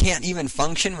who can't even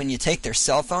function when you take their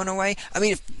cell phone away? I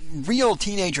mean, if real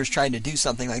teenagers tried to do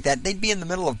something like that, they'd be in the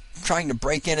middle of trying to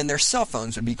break in and their cell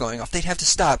phones would be going off. They'd have to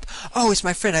stop. Oh, it's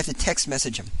my friend. I have to text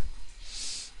message him.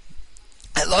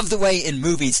 I love the way in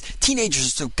movies teenagers are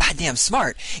so goddamn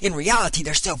smart. In reality,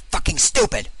 they're so fucking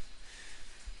stupid.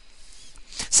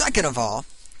 Second of all,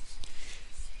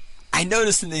 I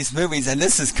noticed in these movies, and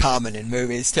this is common in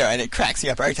movies too, and it cracks me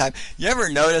up every time. You ever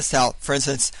notice how, for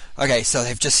instance, okay, so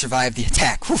they've just survived the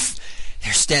attack. Woof,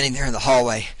 they're standing there in the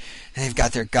hallway, and they've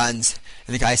got their guns,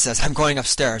 and the guy says, I'm going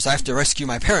upstairs. I have to rescue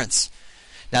my parents.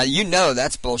 Now,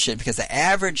 that's bullshit, because the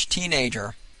average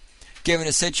teenager, given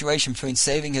a situation between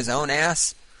saving his own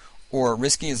ass or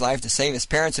risking his life to save his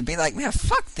parents, would be like, man,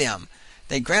 fuck them.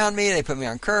 They ground me, they put me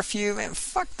on curfew, man,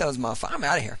 fuck those motherfuckers. I'm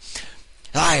out of here.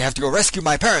 I have to go rescue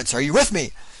my parents. Are you with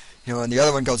me? And the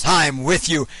other one goes, I'm with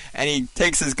you. And he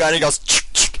takes his gun and he goes,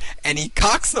 and he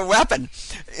cocks the weapon.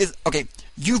 Okay,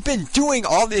 you've been doing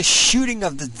all this shooting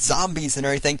of the zombies and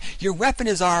everything. Your weapon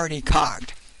is already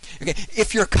cocked. Okay,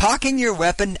 if you're cocking your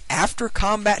weapon after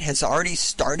combat has already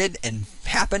started and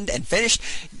happened and finished,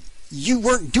 you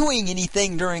weren't doing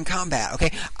anything during combat.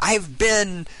 Okay, I've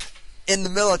been in the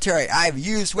military. I've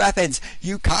used weapons.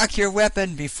 You cock your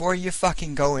weapon before you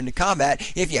fucking go into combat.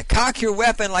 If you cock your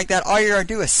weapon like that, all you're going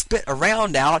to do is spit a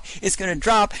round out. It's going to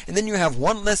drop, and then you have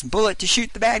one less bullet to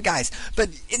shoot the bad guys. But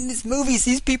in these movies,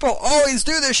 these people always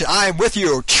do this shit. I'm with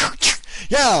you.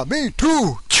 Yeah, me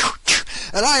too.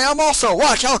 And I am also.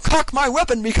 Watch, I'll cock my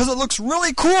weapon because it looks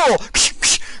really cool.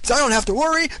 Because I don't have to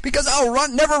worry, because I'll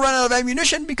never run out of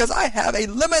ammunition, because I have a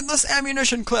limitless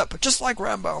ammunition clip, just like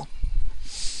Rambo.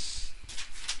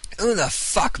 Who the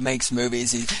fuck makes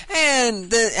movies?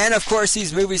 And of course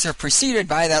these movies are preceded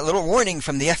by that little warning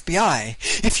from the FBI.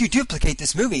 If you duplicate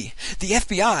this movie, the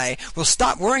FBI will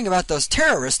stop worrying about those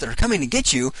terrorists that are coming to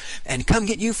get you and come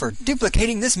get you for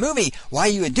duplicating this movie. Why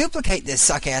you would duplicate this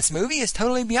suck-ass movie is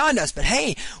totally beyond us, but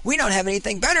hey, we don't have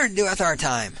anything better to do with our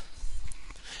time.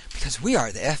 Because we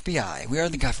are the FBI. We are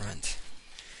the government.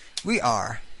 We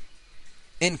are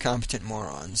incompetent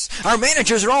morons. Our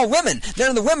managers are all women. None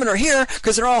of the women are here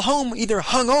because they're all home either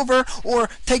hungover or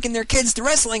taking their kids to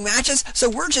wrestling matches. So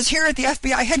we're just here at the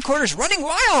FBI headquarters running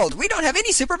wild. We don't have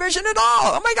any supervision at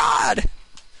all. Oh my God.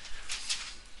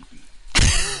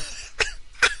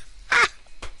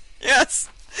 Yes.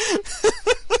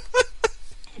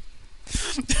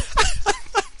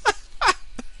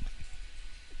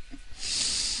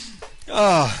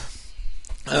 Oh.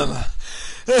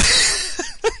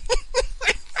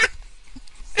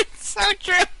 It's so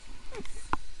true.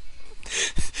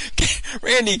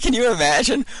 Randy, can you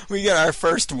imagine? We got our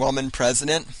first woman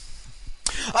president.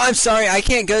 Oh, I'm sorry, I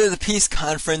can't go to the peace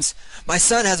conference. My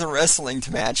son has a wrestling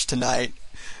match tonight.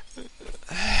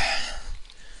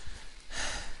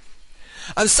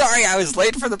 I'm sorry, I was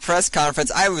late for the press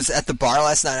conference. I was at the bar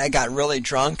last night. I got really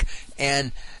drunk,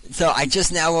 and so I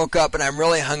just now woke up, and I'm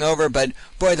really hungover. But,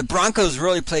 boy, the Broncos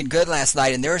really played good last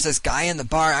night, and there was this guy in the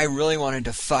bar. I really wanted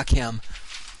to fuck him.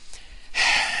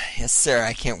 Yes, sir,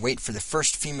 I can't wait for the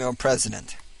first female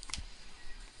president.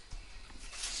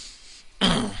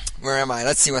 Where am I?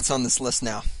 Let's see what's on this list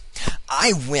now.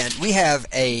 We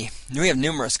have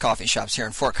numerous coffee shops here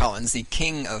in Fort Collins, the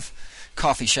king of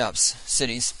coffee shops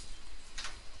cities.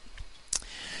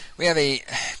 We have a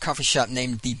coffee shop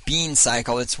named the Bean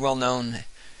Cycle. It's well known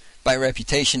by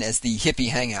reputation as the hippie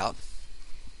hangout.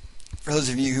 For those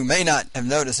of you who may not have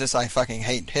noticed this, I fucking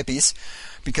hate hippies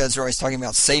because they're always talking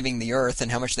about saving the earth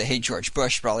and how much they hate George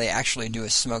Bush, but all they actually do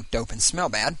is smoke dope and smell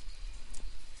bad.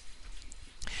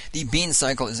 The Bean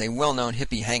Cycle is a well-known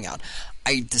hippie hangout.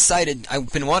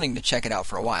 I've been wanting to check it out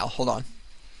for a while. Hold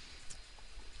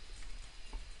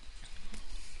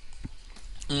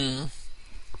on.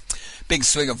 Big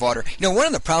swig of water. You know, one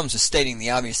of the problems with stating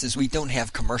the obvious is we don't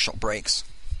have commercial breaks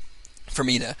for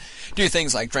me to do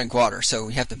things like drink water, so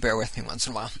you have to bear with me once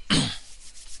in a while.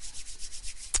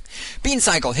 Bean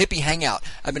Cycle, hippie hangout.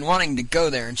 I've been wanting to go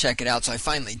there and check it out, so I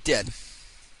finally did.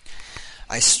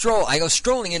 I go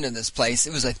strolling into this place.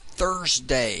 It was a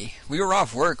Thursday. We were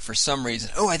off work for some reason.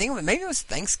 Oh, I think maybe it was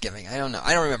Thanksgiving. I don't know.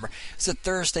 I don't remember. It was a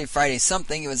Thursday, Friday,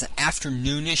 something. It was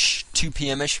afternoonish, 2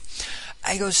 p.m.ish.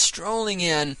 I go strolling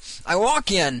in. I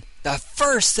walk in. The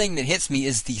first thing that hits me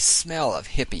is the smell of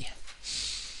hippie.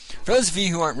 For those of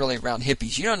you who aren't really around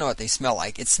hippies, you don't know what they smell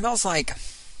like. It smells like...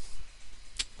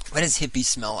 What does hippie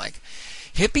smell like?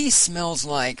 Hippie smells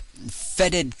like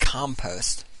fetid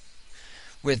compost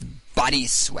with body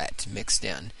sweat mixed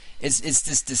in. It's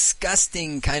this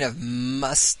disgusting kind of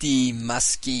musky...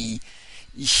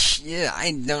 Yeah,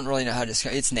 I don't really know how to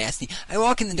describe it. It's nasty. I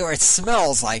walk in the door. It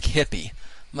smells like hippie.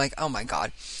 I'm like, oh my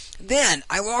God. Then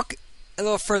I walk a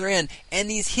little further in, and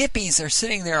these hippies are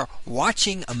sitting there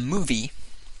watching a movie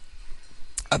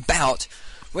about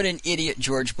what an idiot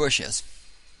George Bush is.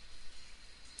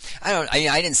 I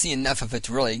didn't see enough of it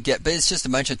to really get, but it's just a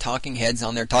bunch of talking heads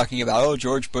on there talking about, oh,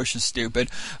 George Bush is stupid,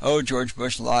 oh, George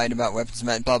Bush lied about weapons of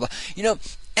mass, blah, blah. You know,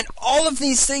 and all of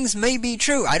these things may be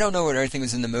true. I don't know what everything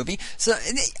was in the movie. So,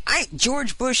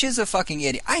 George Bush is a fucking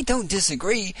idiot. I don't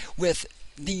disagree with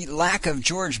the lack of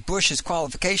George Bush's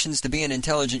qualifications to be an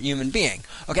intelligent human being.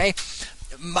 Okay?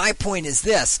 My point is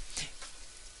this.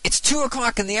 It's 2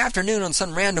 o'clock in the afternoon on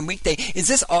some random weekday. Is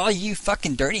this all you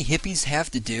fucking dirty hippies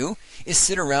have to do? Is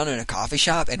sit around in a coffee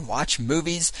shop and watch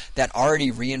movies that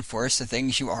already reinforce the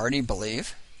things you already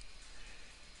believe?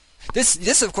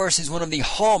 This, of course, is one of the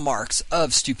hallmarks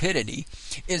of stupidity,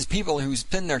 is people who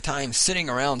spend their time sitting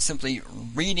around simply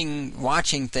reading,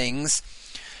 watching things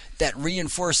that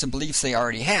reinforce the beliefs they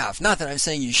already have. Not that I'm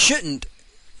saying you shouldn't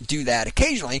do that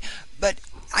occasionally, but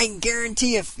I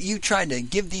guarantee if you tried to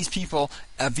give these people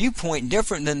a viewpoint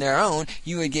different than their own,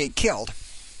 you would get killed.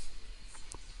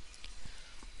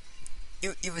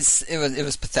 It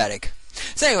was pathetic.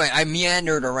 So anyway, I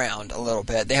meandered around a little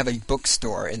bit. They have a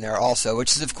bookstore in there also,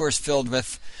 which is of course filled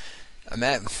with,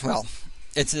 well,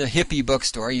 it's a hippie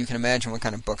bookstore. You can imagine what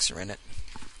kind of books are in it.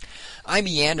 I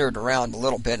meandered around a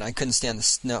little bit, and I couldn't stand the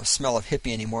smell of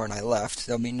hippie anymore, and I left.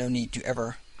 There'll be no need to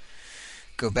ever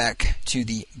go back to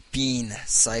the Bean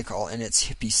Cycle and its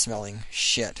hippie-smelling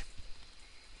shit.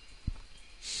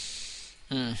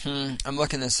 I'm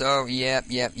looking this over. Yep.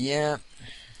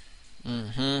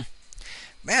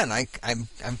 Man,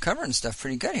 I'm covering stuff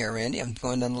pretty good here, Randy. I'm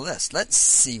going down the list. Let's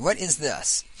see. What is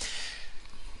this?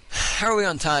 How are we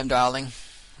on time, darling?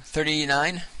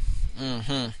 39?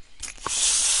 I'm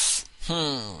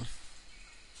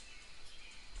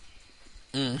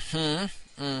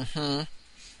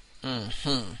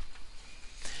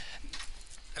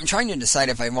trying to decide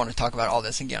if I want to talk about all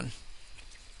this again.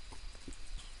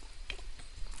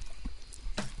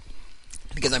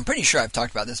 Because I'm pretty sure I've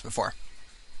talked about this before.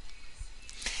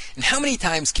 And how many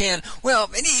times can, well,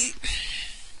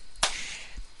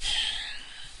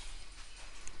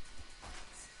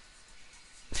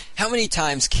 how many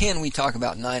times can we talk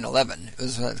about 9/11? It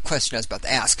was the question I was about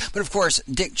to ask. But of course,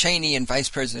 Dick Cheney and Vice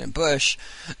President Bush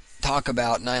talk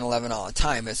about 9/11 all the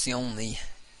time. It's the only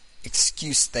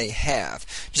excuse they have.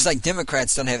 Just like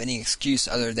Democrats don't have any excuse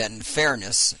other than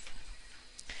fairness.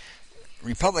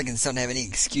 Republicans don't have any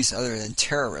excuse other than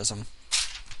terrorism.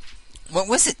 What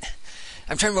was it?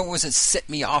 I'm trying to remember what was it set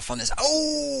me off on this.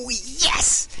 Oh,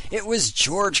 yes! It was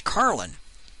George Carlin.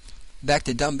 Back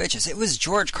to dumb bitches. It was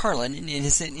George Carlin in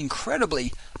his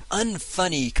incredibly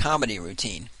unfunny comedy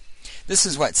routine. This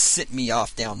is what set me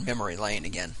off down memory lane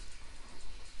again.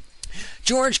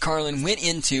 George Carlin went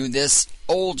into this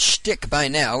old shtick by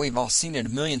now, we've all seen it a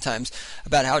million times,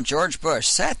 about how George Bush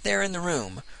sat there in the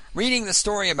room reading the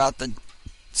story about the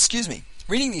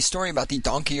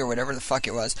donkey or whatever the fuck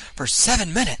it was for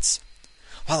 7 minutes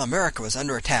while America was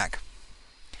under attack.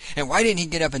 And why didn't he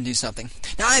get up and do something?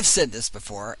 Now, I've said this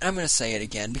before, and I'm going to say it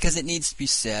again because it needs to be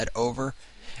said over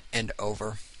and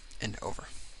over and over.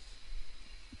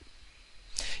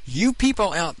 You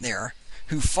people out there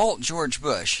who fault George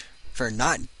Bush for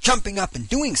not jumping up and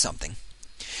doing something,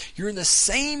 you're the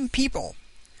same people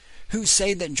who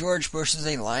say that George Bush is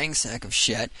a lying sack of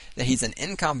shit, that he's an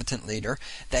incompetent leader,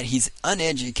 that he's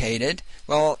uneducated.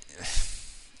 Well,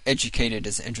 educated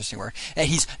is an interesting word. And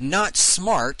he's not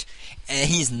smart, and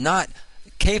he's not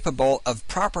capable of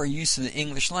proper use of the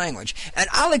English language. And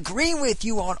I'll agree with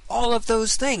you on all of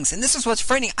those things. And this is what's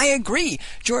frightening. I agree.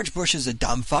 George Bush is a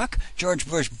dumb fuck. George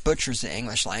Bush butchers the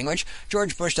English language.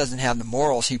 George Bush doesn't have the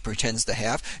morals he pretends to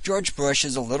have. George Bush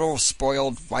is a little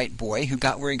spoiled white boy who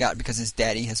got where he got because his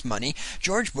daddy has money.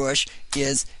 George Bush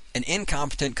is an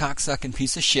incompetent, cocksucking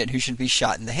piece of shit who should be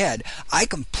shot in the head. I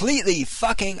completely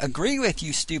fucking agree with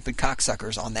you stupid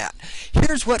cocksuckers on that.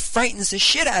 Here's what frightens the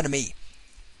shit out of me.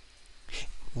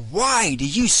 Why do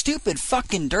you stupid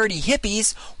fucking dirty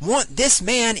hippies want this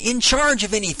man in charge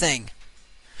of anything?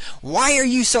 Why are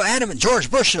you so adamant George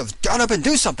Bush should have done up and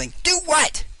do something? Do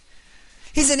what?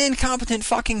 He's an incompetent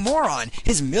fucking moron.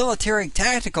 His military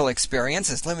tactical experience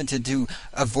is limited to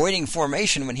avoiding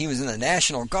formation when he was in the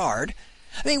National Guard.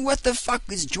 I mean, what the fuck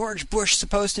is George Bush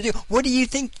supposed to do? What do you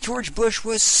think George Bush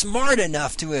was smart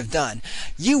enough to have done?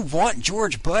 You want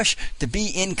George Bush to be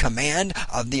in command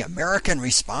of the American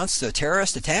response to a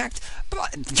terrorist attack?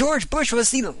 But George Bush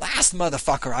was the last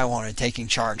motherfucker I wanted taking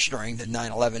charge during the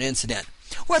 9/11 incident.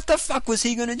 What the fuck was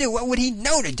he going to do? What would he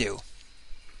know to do?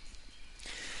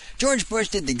 George Bush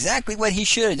did exactly what he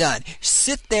should have done.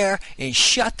 Sit there and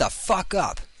shut the fuck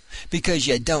up. Because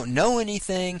you don't know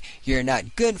anything, you're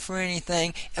not good for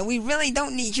anything, and we really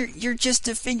don't need you're just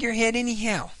a figurehead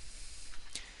anyhow.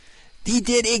 He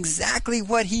did exactly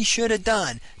what he should have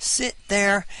done. Sit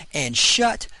there and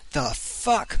shut the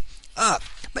fuck up.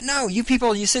 But no, you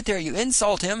people, you sit there, you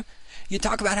insult him, you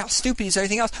talk about how stupid he's and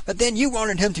everything else, but then you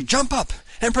wanted him to jump up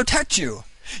and protect you.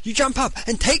 You jump up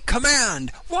and take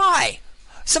command. Why?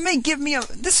 Somebody give me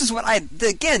this is what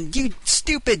again, you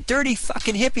stupid, dirty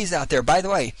fucking hippies out there. By the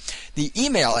way, the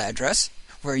email address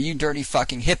where you dirty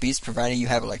fucking hippies, providing you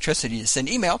have electricity to send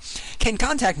email, can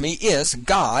contact me is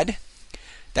God,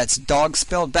 that's dog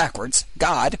spelled backwards,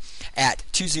 God, at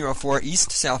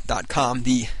 204eastsouth.com.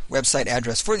 The website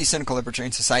address for the Cynical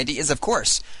Libertarian Society is, of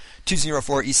course,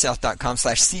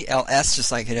 204eastsouth.com/CLS,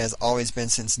 just like it has always been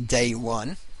since day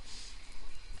one.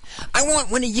 I want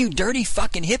one of you dirty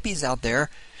fucking hippies out there,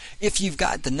 if you've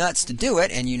got the nuts to do it,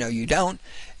 and you know you don't,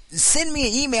 send me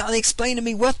an email and explain to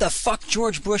me what the fuck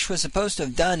George Bush was supposed to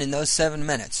have done in those 7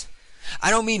 minutes. I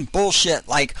don't mean bullshit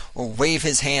like wave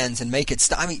his hands and make it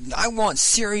stop. I mean, I want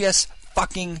serious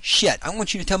fucking shit. I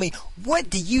want you to tell me, what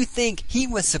do you think he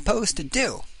was supposed to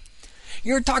do?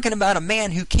 You're talking about a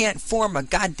man who can't form a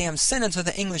goddamn sentence with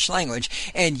the English language,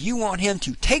 and you want him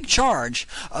to take charge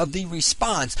of the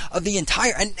response of the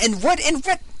entire and what you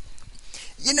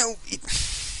know.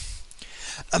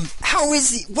 How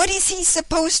is he? What is he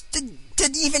supposed to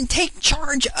even take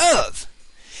charge of?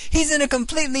 He's in a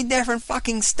completely different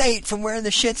fucking state from where the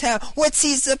shit's happening. What's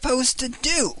he supposed to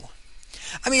do?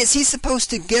 I mean, is he supposed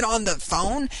to get on the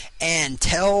phone and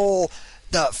tell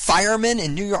the firemen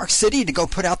in New York City to go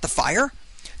put out the fire?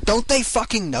 Don't they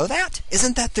fucking know that?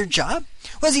 Isn't that their job?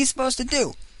 What's he supposed to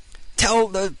do? Tell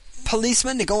the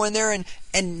policemen to go in there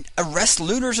and arrest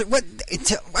looters? I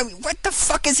mean, what the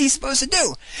fuck is he supposed to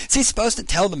do? Is he supposed to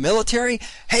tell the military,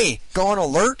 hey, go on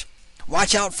alert?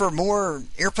 watch out for more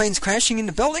airplanes crashing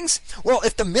into buildings? Well,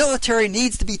 if the military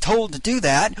needs to be told to do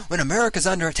that when America's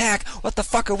under attack, what the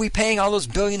fuck are we paying all those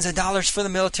billions of dollars for the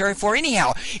military for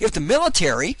anyhow? If the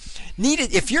military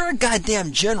needed, if you're a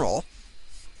goddamn general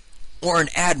or an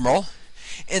admiral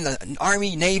in the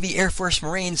Army, Navy, Air Force,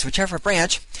 Marines, whichever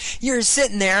branch, you're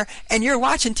sitting there and you're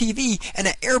watching TV and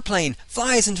an airplane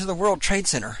flies into the World Trade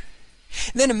Center.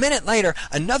 And then a minute later,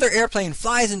 another airplane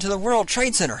flies into the World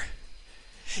Trade Center.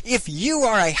 If you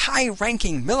are a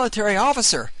high-ranking military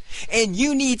officer and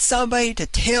you need somebody to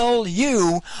tell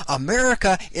you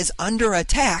America is under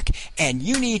attack and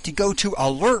you need to go to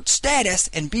alert status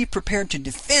and be prepared to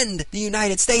defend the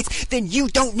United States, then you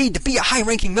don't need to be a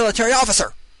high-ranking military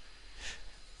officer.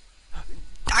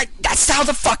 That's how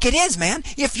the fuck it is, man.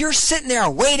 If you're sitting there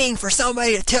waiting for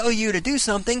somebody to tell you to do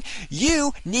something,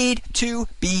 you need to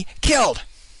be killed.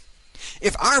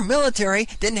 If our military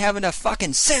didn't have enough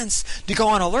fucking sense to go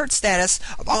on alert status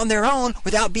on their own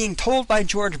without being told by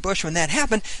George Bush when that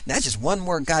happened, that's just one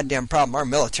more goddamn problem our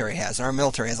military has. Our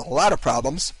military has a lot of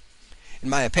problems, in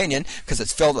my opinion, because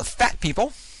it's filled with fat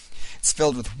people. It's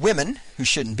filled with women who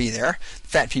shouldn't be there.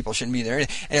 Fat people shouldn't be there. And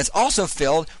it's also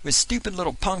filled with stupid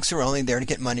little punks who are only there to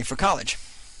get money for college.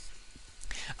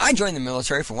 I joined the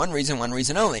military for one reason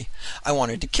only. I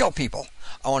wanted to kill people.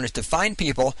 I wanted to find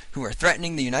people who were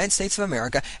threatening the United States of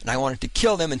America, and I wanted to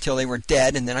kill them until they were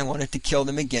dead, and then I wanted to kill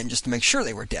them again just to make sure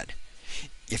they were dead.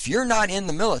 If you're not in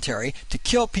the military to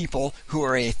kill people who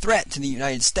are a threat to the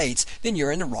United States, then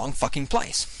you're in the wrong fucking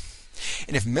place.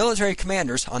 And if military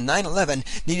commanders on 9/11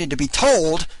 needed to be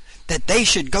told that they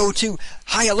should go to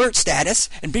high alert status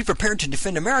and be prepared to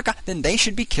defend America, then they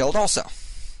should be killed also.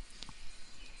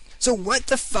 So what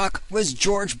the fuck was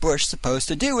George Bush supposed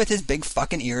to do with his big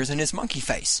fucking ears and his monkey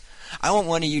face? I want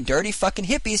one of you dirty fucking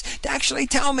hippies to actually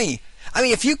tell me. I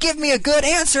mean, if you give me a good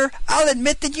answer, I'll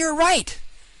admit that you're right.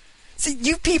 See,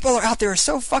 you people are out there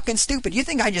so fucking stupid. You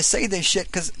think I just say this shit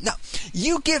because, no,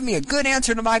 you give me a good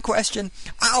answer to my question,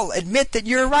 I'll admit that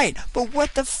you're right. But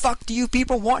what the fuck do you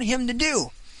people want him to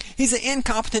do? He's an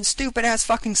incompetent, stupid-ass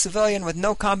fucking civilian with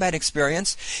no combat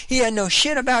experience. He had no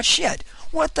shit about shit.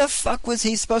 What the fuck was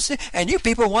he supposed to do? And you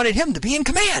people wanted him to be in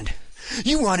command.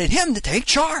 You wanted him to take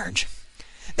charge.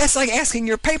 That's like asking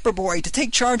your paperboy to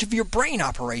take charge of your brain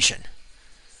operation.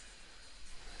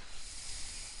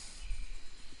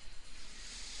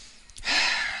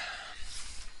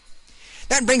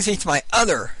 That brings me to my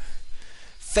other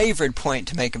favorite point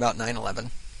to make about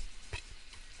 9/11.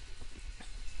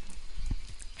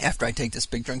 After I take this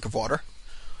big drink of water.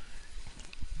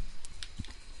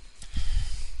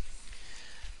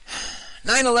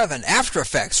 9/11, after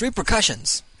effects,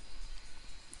 repercussions.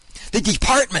 The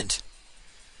department.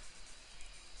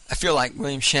 I feel like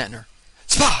William Shatner.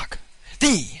 Spock,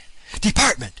 the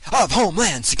Department of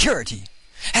Homeland Security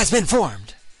has been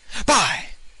formed by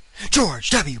George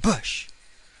W. Bush,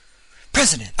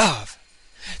 President of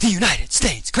the United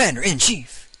States,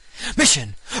 Commander-in-Chief.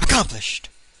 Mission accomplished.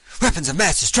 Weapons of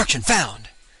mass destruction found.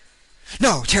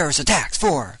 No terrorist attacks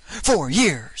for 4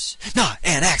 years. Not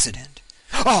an accident.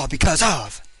 All because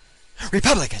of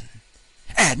Republican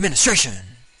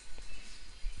administration.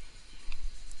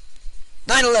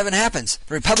 9/11 happens.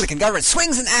 The Republican government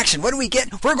swings in action. What do we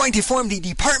get? We're going to form the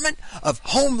Department of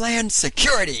Homeland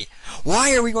Security.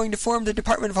 Why are we going to form the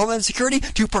Department of Homeland Security?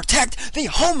 To protect the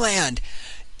homeland.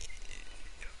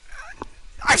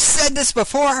 I've said this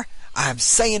before. I'm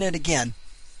saying it again.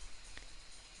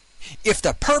 If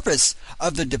the purpose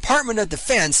of the Department of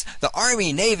Defense, the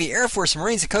Army, Navy, Air Force,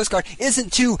 Marines, and Coast Guard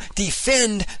isn't to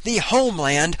defend the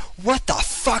homeland, what the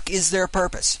fuck is their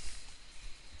purpose?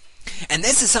 And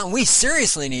this is something we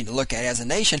seriously need to look at as a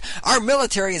nation. Our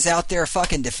military is out there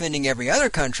fucking defending every other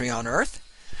country on Earth.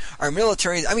 Our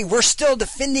military, I mean, we're still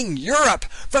defending Europe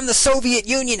from the Soviet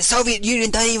Union. The Soviet Union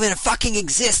doesn't even fucking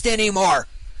exist anymore.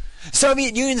 The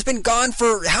Soviet Union's been gone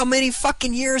for how many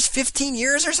fucking years? 15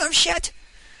 years or some shit?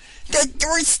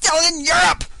 We're still in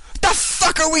Europe! What the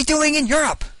fuck are we doing in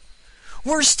Europe?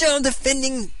 We're still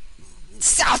defending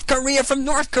South Korea from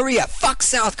North Korea. Fuck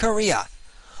South Korea.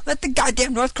 Let the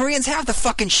goddamn North Koreans have the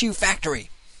fucking shoe factory.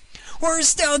 We're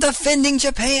still defending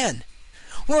Japan.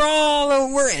 We're all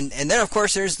over. And then, of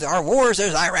course, there's our wars.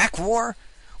 There's Iraq War.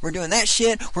 We're doing that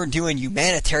shit. We're doing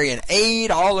humanitarian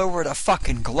aid all over the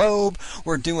fucking globe.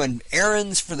 We're doing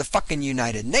errands for the fucking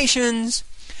United Nations.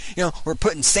 You know, we're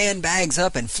putting sandbags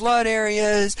up in flood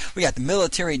areas. We got the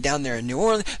military down there in New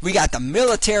Orleans. We got the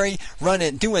military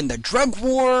doing the drug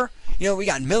war. You know, we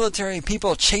got military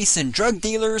people chasing drug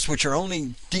dealers, which are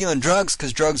only dealing drugs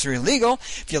because drugs are illegal.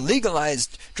 If you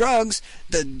legalized drugs,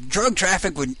 the drug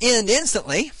traffic would end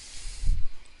instantly.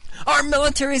 Our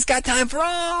military's got time for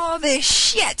all this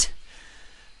shit.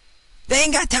 They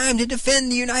ain't got time to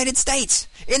defend the United States.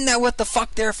 Isn't that what the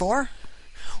fuck they're for?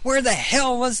 Where the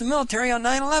hell was the military on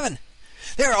 9/11?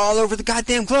 They were all over the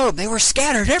goddamn globe. They were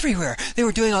scattered everywhere. They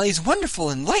were doing all these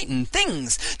wonderful, enlightened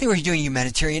things. They were doing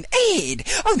humanitarian aid.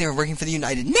 Oh, they were working for the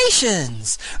United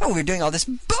Nations. Oh, we were doing all this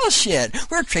bullshit.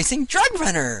 We're tracing drug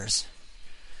runners.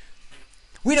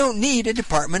 We don't need a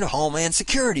Department of Homeland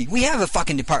Security. We have a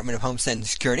fucking Department of Homeland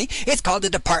Security. It's called the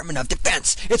Department of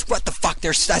Defense. It's what the fuck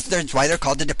that's why they're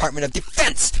called the Department of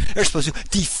Defense. They're supposed to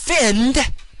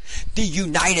defend the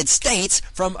United States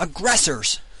from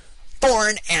aggressors,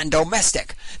 foreign and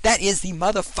domestic. That is the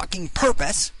motherfucking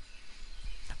purpose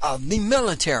of the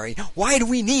military. Why do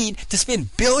we need to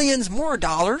spend billions more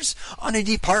dollars on a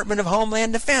Department of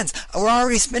Homeland Defense? We're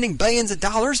already spending billions of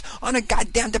dollars on a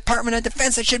goddamn Department of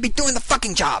Defense that should be doing the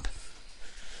fucking job.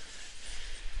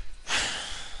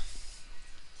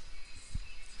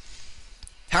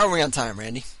 How are we on time,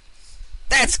 Randy?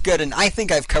 That's good, and I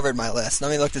think I've covered my list.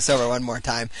 Let me look this over one more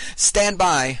time. Stand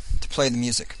by to play the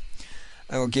music.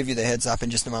 I will give you the heads up in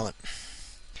just a moment.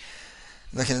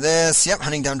 Looking at this, yep.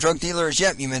 Hunting down drug dealers,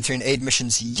 yep. Humanitarian aid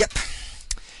missions, yep.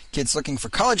 Kids looking for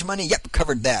college money, yep.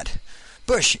 Covered that.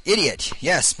 Bush, idiot,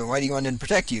 yes. But why do you want him to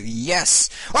protect you? Yes.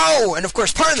 Oh, and of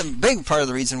course, big part of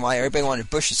the reason why everybody wanted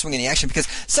Bush to swing in the action, because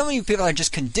some of you people are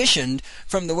just conditioned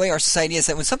from the way our society is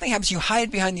that when something happens, you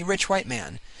hide behind the rich white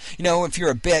man. You know, if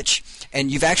you're a bitch and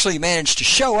you've actually managed to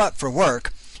show up for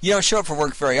work, you don't show up for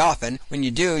work very often. When you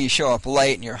do, you show up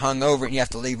late and you're hungover and you have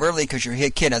to leave early because your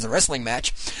kid has a wrestling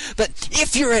match. But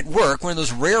if you're at work, one of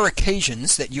those rare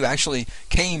occasions that you actually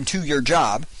came to your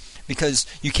job because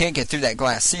you can't get through that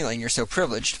glass ceiling, you're so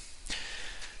privileged.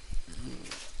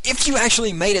 If you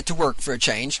actually made it to work for a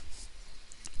change,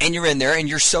 and you're in there and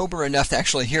you're sober enough to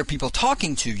actually hear people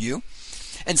talking to you,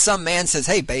 and some man says,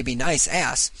 "Hey baby, nice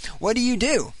ass," what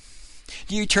do?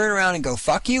 Do you turn around and go,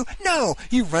 "Fuck you"? No,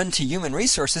 you run to human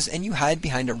resources and you hide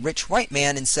behind a rich white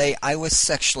man and say, "I was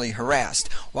sexually harassed."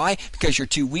 Why? Because you're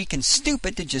too weak and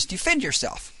stupid to just defend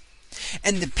yourself.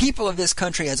 And the people of this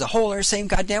country as a whole are the same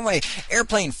goddamn way.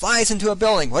 Airplane flies into a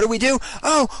building. What do?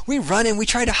 Oh, we run and we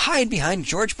try to hide behind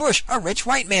George Bush, a rich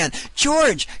white man.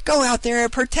 George, go out there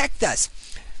and protect us.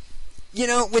 You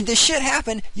know, when this shit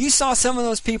happened, you saw some of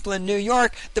those people in New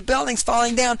York, the building's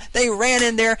falling down, they ran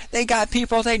in there, they got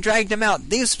people, they dragged them out.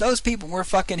 Those people were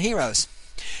fucking heroes.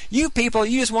 You people,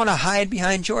 you just want to hide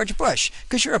behind George Bush,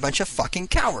 because you're a bunch of fucking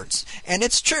cowards. And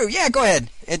it's true. Yeah, go ahead.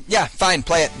 Yeah, fine,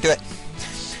 play it, do it.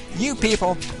 You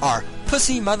people are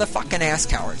pussy motherfucking ass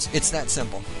cowards. It's that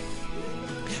simple.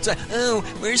 So, oh,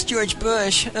 where's George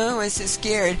Bush? Oh, I'm so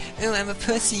scared. Oh, I'm a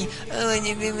pussy. Oh,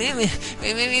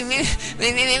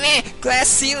 glass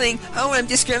ceiling. Oh, I'm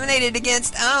discriminated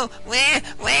against. Oh, where?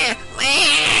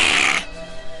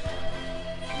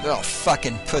 Little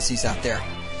fucking pussies out there.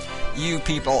 You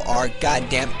people are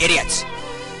goddamn idiots.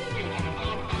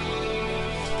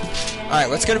 Alright,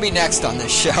 what's going to be next on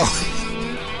this show?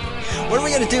 What are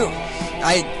we going to do?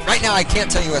 Right now I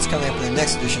can't tell you what's coming up in the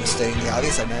next edition of Stating the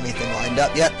Obvious. I don't have anything lined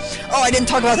up yet. Oh, I didn't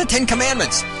talk about the 10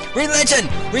 Commandments. Religion!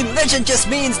 Religion just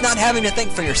means not having to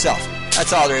think for yourself.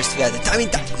 That's all there is to that. I'm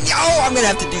going to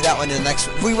have to do that one in the next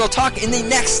one. We will talk in the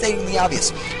next Stating the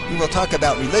Obvious. We will talk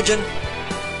about religion.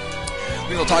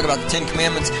 We will talk about the 10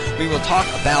 Commandments. We will talk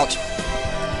about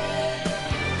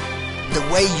the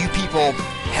way you people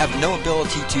have no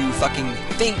ability to fucking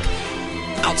think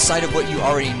outside of what you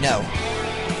already know.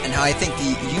 And how I think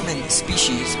the human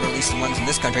species, or at least the ones in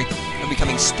this country, are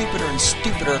becoming stupider and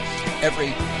stupider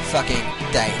every fucking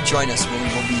day. Join us when we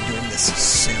will be doing this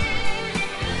soon.